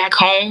move back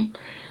home,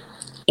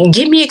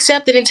 get me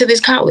accepted into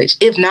this college.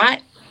 If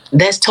not,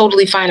 that's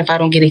totally fine if I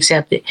don't get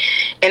accepted.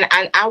 And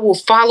I will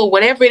follow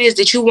whatever it is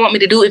that you want me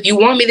to do. If you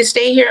want me to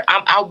stay here,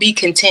 I'll be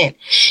content.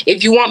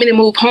 If you want me to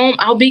move home,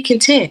 I'll be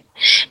content.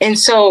 And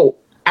so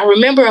I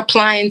remember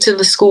applying to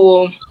the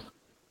school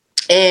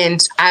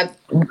and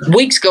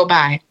weeks go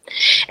by.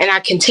 And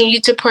I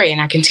continued to pray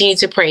and I continued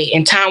to pray.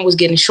 And time was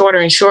getting shorter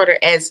and shorter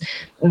as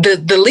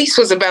the lease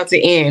was about to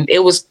end.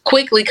 It was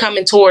quickly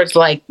coming towards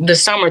like the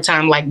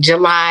summertime, like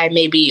July,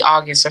 maybe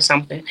August or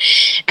something.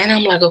 And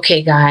I'm like,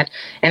 okay, God.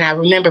 And I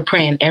remember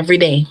praying every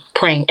day.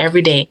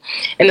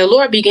 And the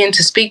Lord began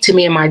to speak to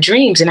me in my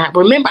dreams. And I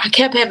remember I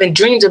kept having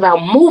dreams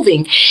about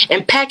moving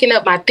and packing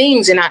up my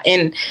things.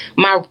 And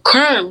my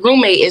current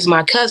roommate is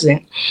my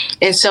cousin.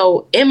 And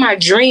so in my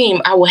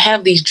dream, I would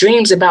have these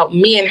dreams about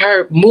me and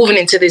her moving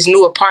into this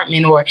new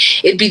apartment, or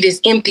it'd be this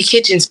empty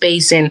kitchen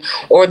space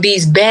or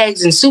these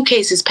bags and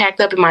suitcases packed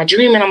up in my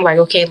dream. And I'm like,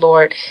 okay,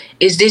 Lord,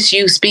 is this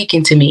you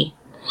speaking to me?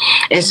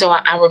 And so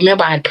I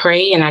remember I'd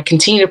pray and I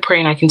continue to pray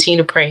and I continue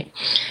to pray.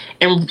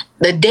 And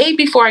the day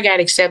before I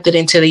got accepted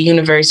into the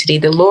university,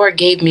 the Lord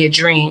gave me a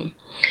dream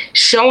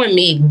showing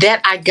me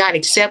that I got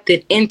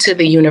accepted into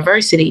the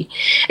university.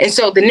 And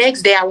so the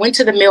next day I went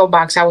to the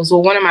mailbox. I was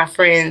with one of my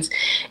friends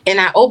and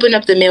I opened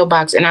up the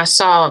mailbox and I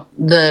saw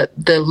the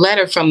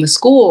letter from the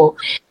school.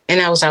 And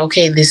I was like,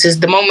 okay, this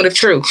is the moment of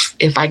truth.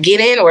 If I get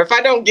in or if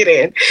I don't get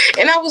in.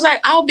 And I was like,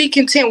 I'll be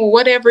content with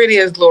whatever it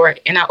is, Lord.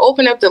 And I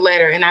opened up the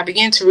letter and I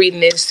began to read,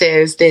 and it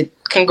says that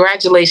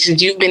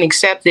congratulations, you've been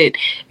accepted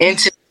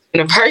into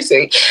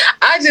university.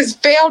 I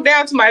just fell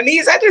down to my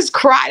knees. I just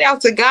cried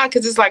out to God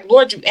because it's like,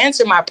 Lord, you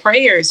answer my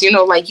prayers,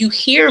 like you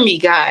hear me,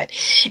 God.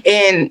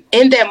 And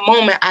in that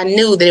moment, I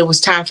knew that it was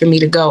time for me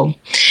to go.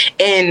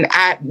 And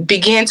I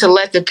began to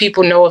let the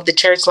people know of the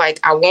church, like,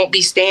 I won't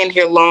be staying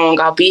here long.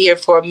 I'll be here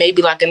for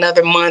maybe like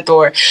another month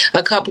or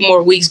a couple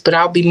more weeks, but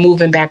I'll be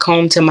moving back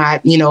home to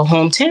my,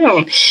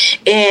 hometown.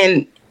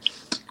 And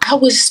I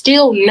was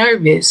still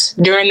nervous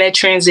during that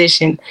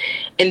transition.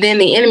 And then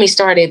the enemy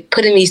started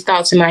putting these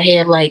thoughts in my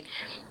head, like,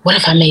 what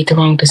if I made the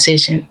wrong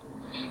decision?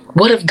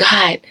 What if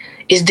God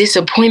is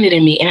disappointed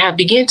in me? And I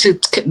began to,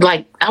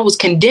 I was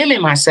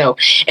condemning myself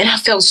and I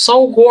felt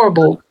so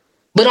horrible.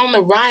 But on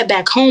the ride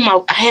back home,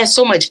 I had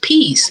so much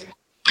peace.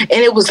 And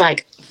it was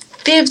like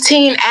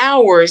 15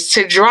 hours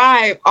to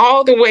drive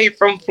all the way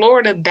from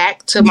Florida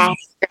back to my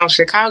hometown,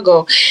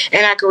 Chicago.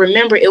 And I can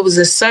remember it was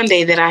a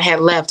Sunday that I had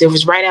left. It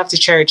was right after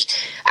church.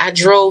 I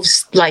drove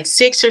like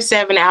 6 or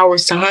 7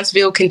 hours to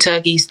Huntsville,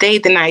 Kentucky,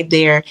 stayed the night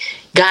there,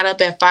 got up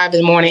at 5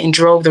 in the morning and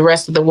drove the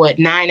rest of the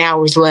 9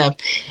 hours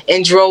left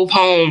and drove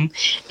home.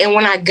 And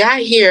when I got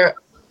here,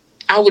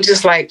 I was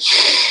just like,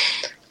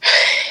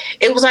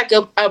 it was like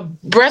a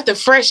breath of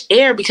fresh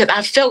air because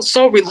I felt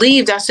so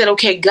relieved. I said,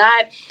 okay,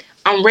 God,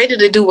 I'm ready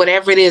to do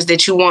whatever it is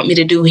that you want me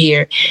to do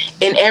here.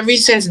 And ever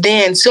since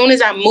then, soon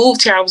as I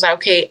moved here, I was like,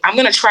 okay, I'm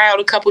going to try out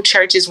a couple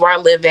churches where I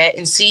live at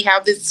and see how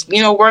this,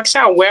 works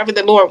out, wherever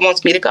the Lord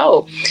wants me to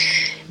go.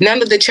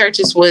 None of the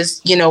churches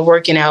was,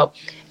 working out.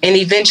 And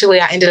eventually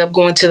I ended up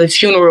going to the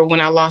funeral when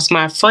I lost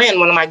my friend,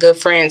 one of my good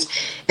friends.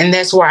 And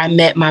that's where I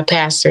met my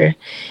pastor.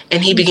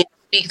 And he began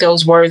to speak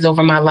those words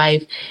over my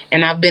life.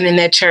 And I've been in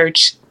that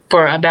church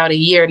for about a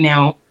year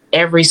now,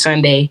 every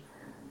Sunday.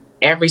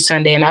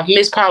 And I've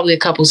missed probably a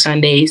couple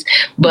Sundays,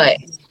 but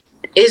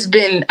it's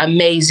been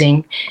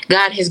amazing.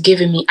 God has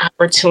given me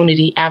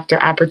opportunity after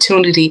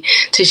opportunity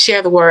to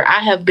share the word. I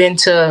have been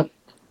to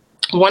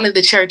one of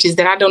the churches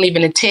that I don't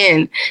even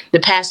attend. The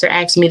pastor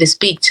asked me to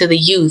speak to the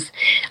youth.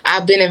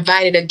 I've been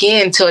invited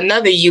again to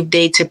another youth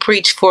day to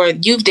preach for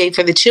youth day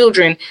for the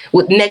children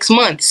next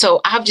month.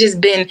 So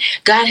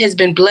God has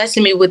been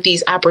blessing me with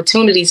these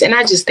opportunities, and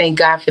I just thank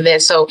God for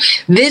that. So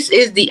this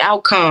is the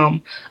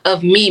outcome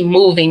of me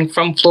moving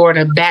from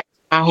Florida back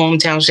my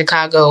hometown,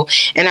 Chicago.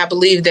 And I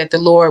believe that the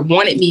Lord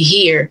wanted me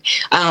here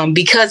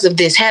because of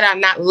this. Had I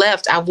not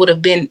left, I would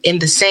have been in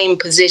the same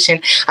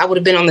position. I would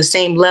have been on the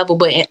same level.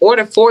 But in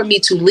order for me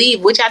to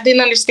leave, which I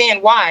didn't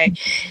understand why,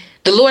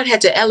 the Lord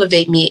had to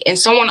elevate me. And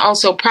someone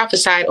also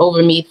prophesied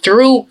over me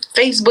through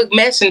Facebook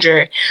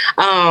Messenger.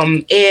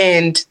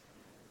 And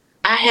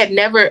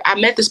I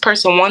met this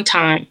person one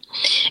time,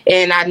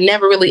 and I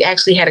never really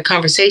actually had a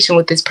conversation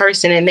with this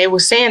person. And they were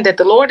saying that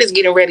the Lord is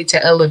getting ready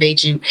to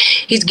elevate you.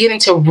 He's getting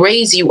to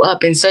raise you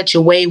up in such a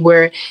way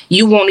where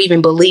you won't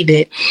even believe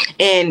it.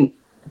 And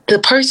the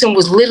person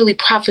was literally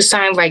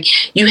prophesying like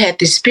you had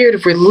this spirit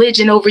of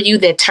religion over you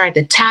that tried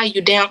to tie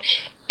you down.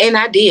 And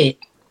I did.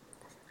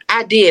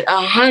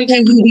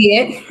 100%.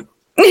 You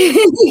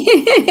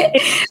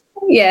did.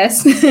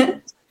 Yes.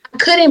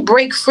 Couldn't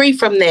break free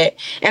from that.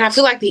 And I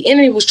feel like the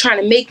enemy was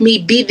trying to make me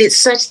be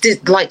this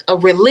like a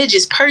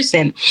religious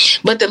person.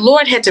 But the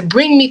Lord had to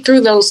bring me through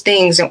those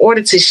things in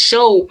order to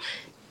show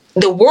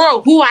the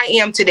world who I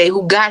am today,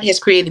 who God has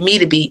created me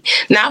to be.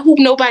 Not who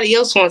nobody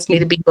else wants me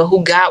to be, but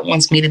who God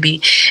wants me to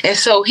be. And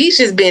so he's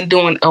just been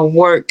doing a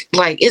work.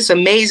 Like, it's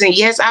amazing.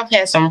 Yes, I've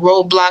had some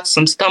roadblocks,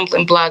 some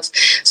stumbling blocks,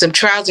 some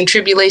trials and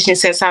tribulations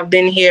since I've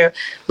been here,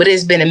 but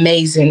it's been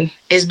amazing.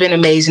 It's been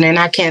amazing. And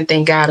I can't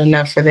thank God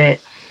enough for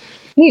that.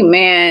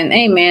 Amen.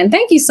 Amen.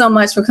 Thank you so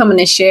much for coming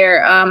to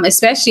share,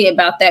 especially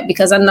about that,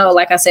 because I know,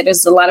 like I said,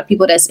 there's a lot of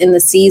people that's in the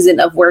season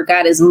of where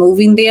God is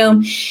moving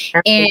them.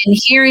 And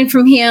hearing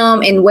from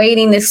him and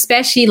waiting,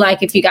 especially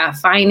like if you got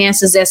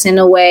finances that's in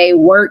the way,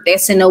 work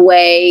that's in the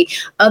way,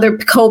 other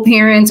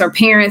co-parents or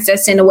parents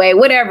that's in the way,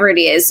 whatever it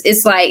is.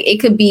 It's like it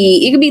could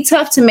be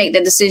tough to make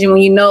that decision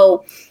when you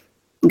know,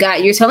 God,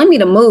 you're telling me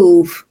to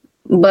move,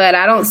 but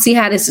I don't see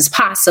how this is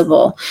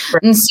possible.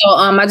 Right. And so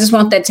I just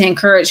want that to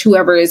encourage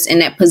whoever is in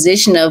that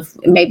position of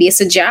maybe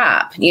it's a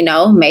job,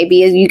 maybe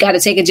you got to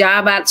take a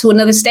job out to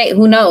another state.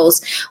 Who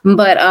knows?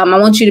 But I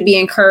want you to be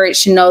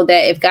encouraged to know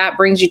that if God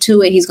brings you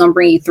to it, he's going to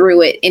bring you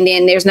through it. And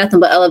then there's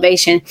nothing but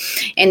elevation.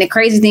 And the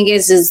crazy thing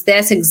is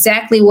that's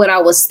exactly what I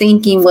was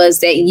thinking, was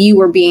that you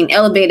were being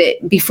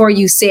elevated before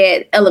you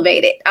said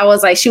elevated. I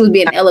was like, she was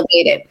being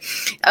elevated.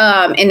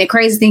 And the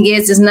crazy thing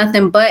is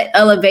nothing but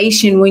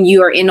elevation when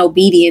you are in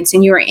obedience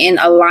and you're in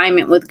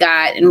alignment with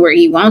God and where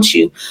he wants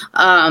you.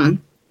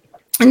 And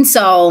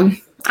so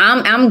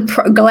I'm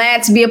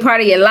glad to be a part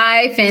of your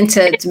life and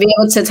to be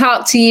able to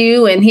talk to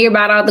you and hear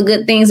about all the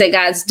good things that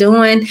God's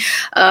doing.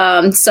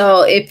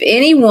 So if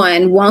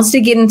anyone wants to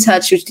get in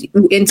touch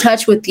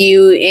with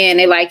you and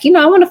they're like,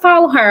 I want to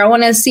follow her, I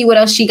want to see what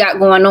else she got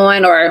going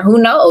on, or who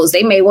knows,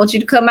 they may want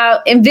you to come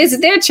out and visit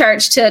their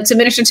church to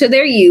minister to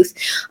their youth.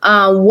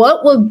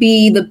 What would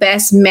be the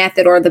best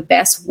method or the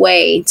best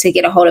way to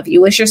get a hold of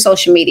you? What's your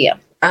social media?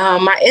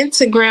 My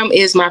Instagram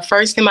is my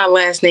first and my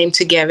last name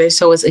together.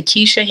 So it's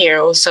Akiesha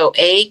Harrell. So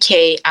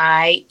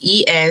Akiesha.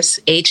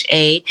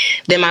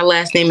 Then my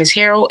last name is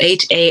Harrell,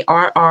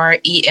 Harrell.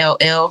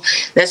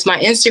 That's my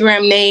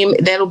Instagram name.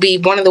 That'll be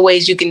one of the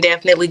ways you can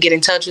definitely get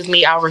in touch with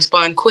me. I'll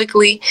respond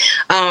quickly.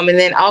 And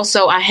then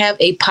also I have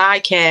a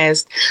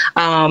podcast.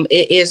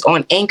 It is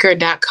on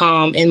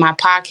anchor.com. And my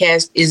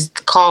podcast is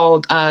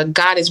called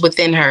God is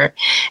Within Her.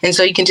 And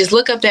so you can just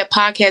look up that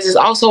podcast. It's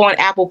also on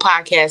Apple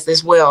Podcasts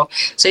as well.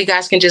 So you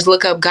guys can just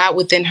look up God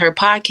Within Her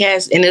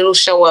podcast, and it'll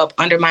show up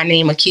under my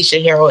name,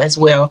 Akiesha Harrell, as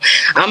well.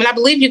 And I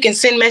believe you can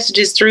send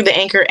messages through the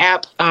Anchor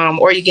app,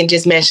 or you can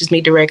just message me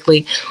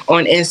directly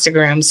on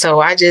Instagram.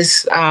 So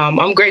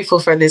I'm grateful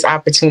for this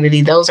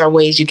opportunity. Those are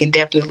ways you can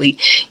definitely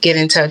get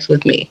in touch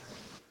with me.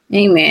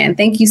 Amen.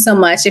 Thank you so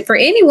much. And for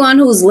anyone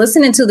who's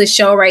listening to the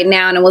show right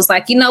now and was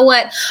like, you know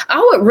what,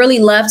 I would really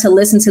love to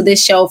listen to this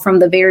show from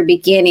the very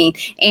beginning.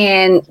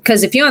 And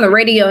because if you're on the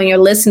radio and you're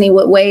listening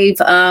with Wave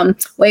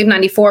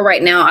 94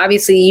 right now,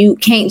 obviously you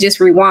can't just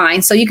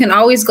rewind. So you can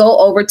always go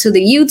over to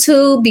the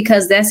YouTube,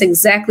 because that's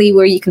exactly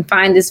where you can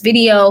find this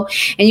video.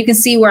 And you can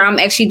see where I'm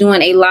actually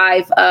doing a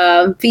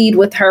live feed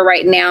with her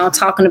right now,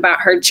 talking about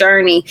her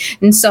journey.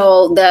 And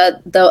so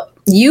the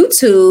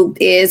YouTube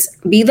is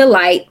Be the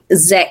Light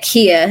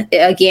Zakia.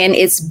 Again,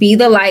 it's Be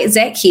the Light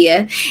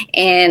Zakia.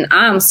 And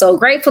I'm so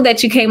grateful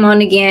that you came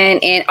on again.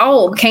 And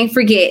can't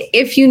forget,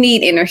 if you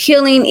need inner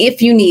healing,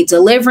 if you need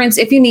deliverance,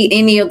 if you need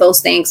any of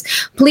those things,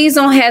 please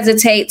don't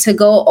hesitate to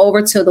go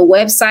over to the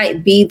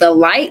website,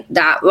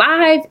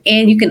 bethelight.live.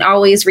 And you can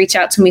always reach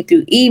out to me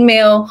through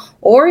email,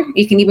 or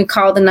you can even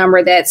call the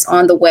number that's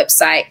on the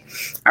website.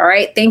 All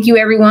right. Thank you,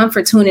 everyone,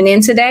 for tuning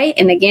in today.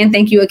 And again,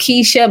 thank you,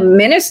 Akiesha,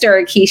 Minister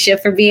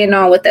Akiesha, for being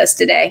on with us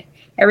today.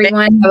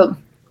 Everyone,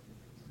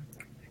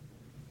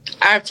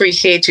 I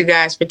appreciate you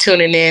guys for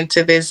tuning in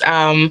to this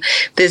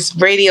this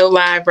radio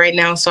live right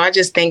now. So I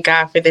just thank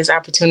God for this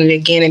opportunity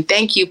again. And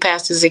thank you,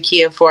 Pastor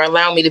Zakia, for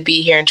allowing me to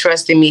be here and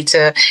trusting me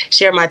to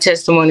share my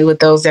testimony with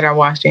those that are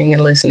watching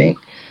and listening.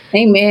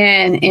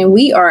 Amen. And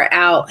we are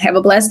out. Have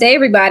a blessed day,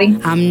 everybody.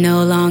 I'm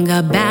no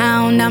longer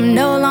bound. I'm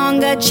no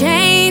longer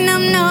chained.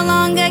 I'm no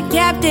longer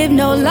captive.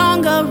 No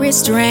longer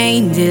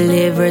restrained.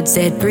 Delivered,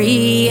 set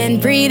free,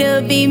 and free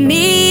to be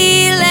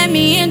me. Let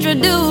me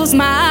introduce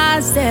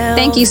myself.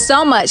 Thank you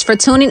so much for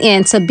tuning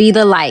in to Be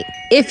the Light.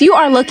 If you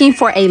are looking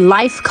for a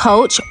life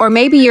coach, or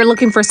maybe you're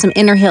looking for some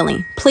inner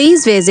healing,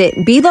 please visit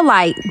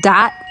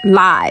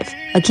bethelight.live.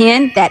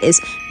 Again, that is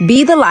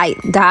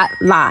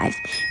bethelight.live.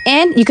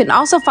 And you can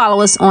also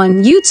follow us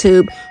on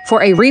YouTube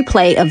for a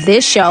replay of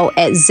this show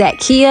at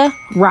Zakia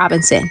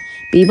Robinson.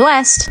 Be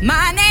blessed.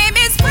 My name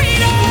is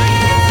Freedom.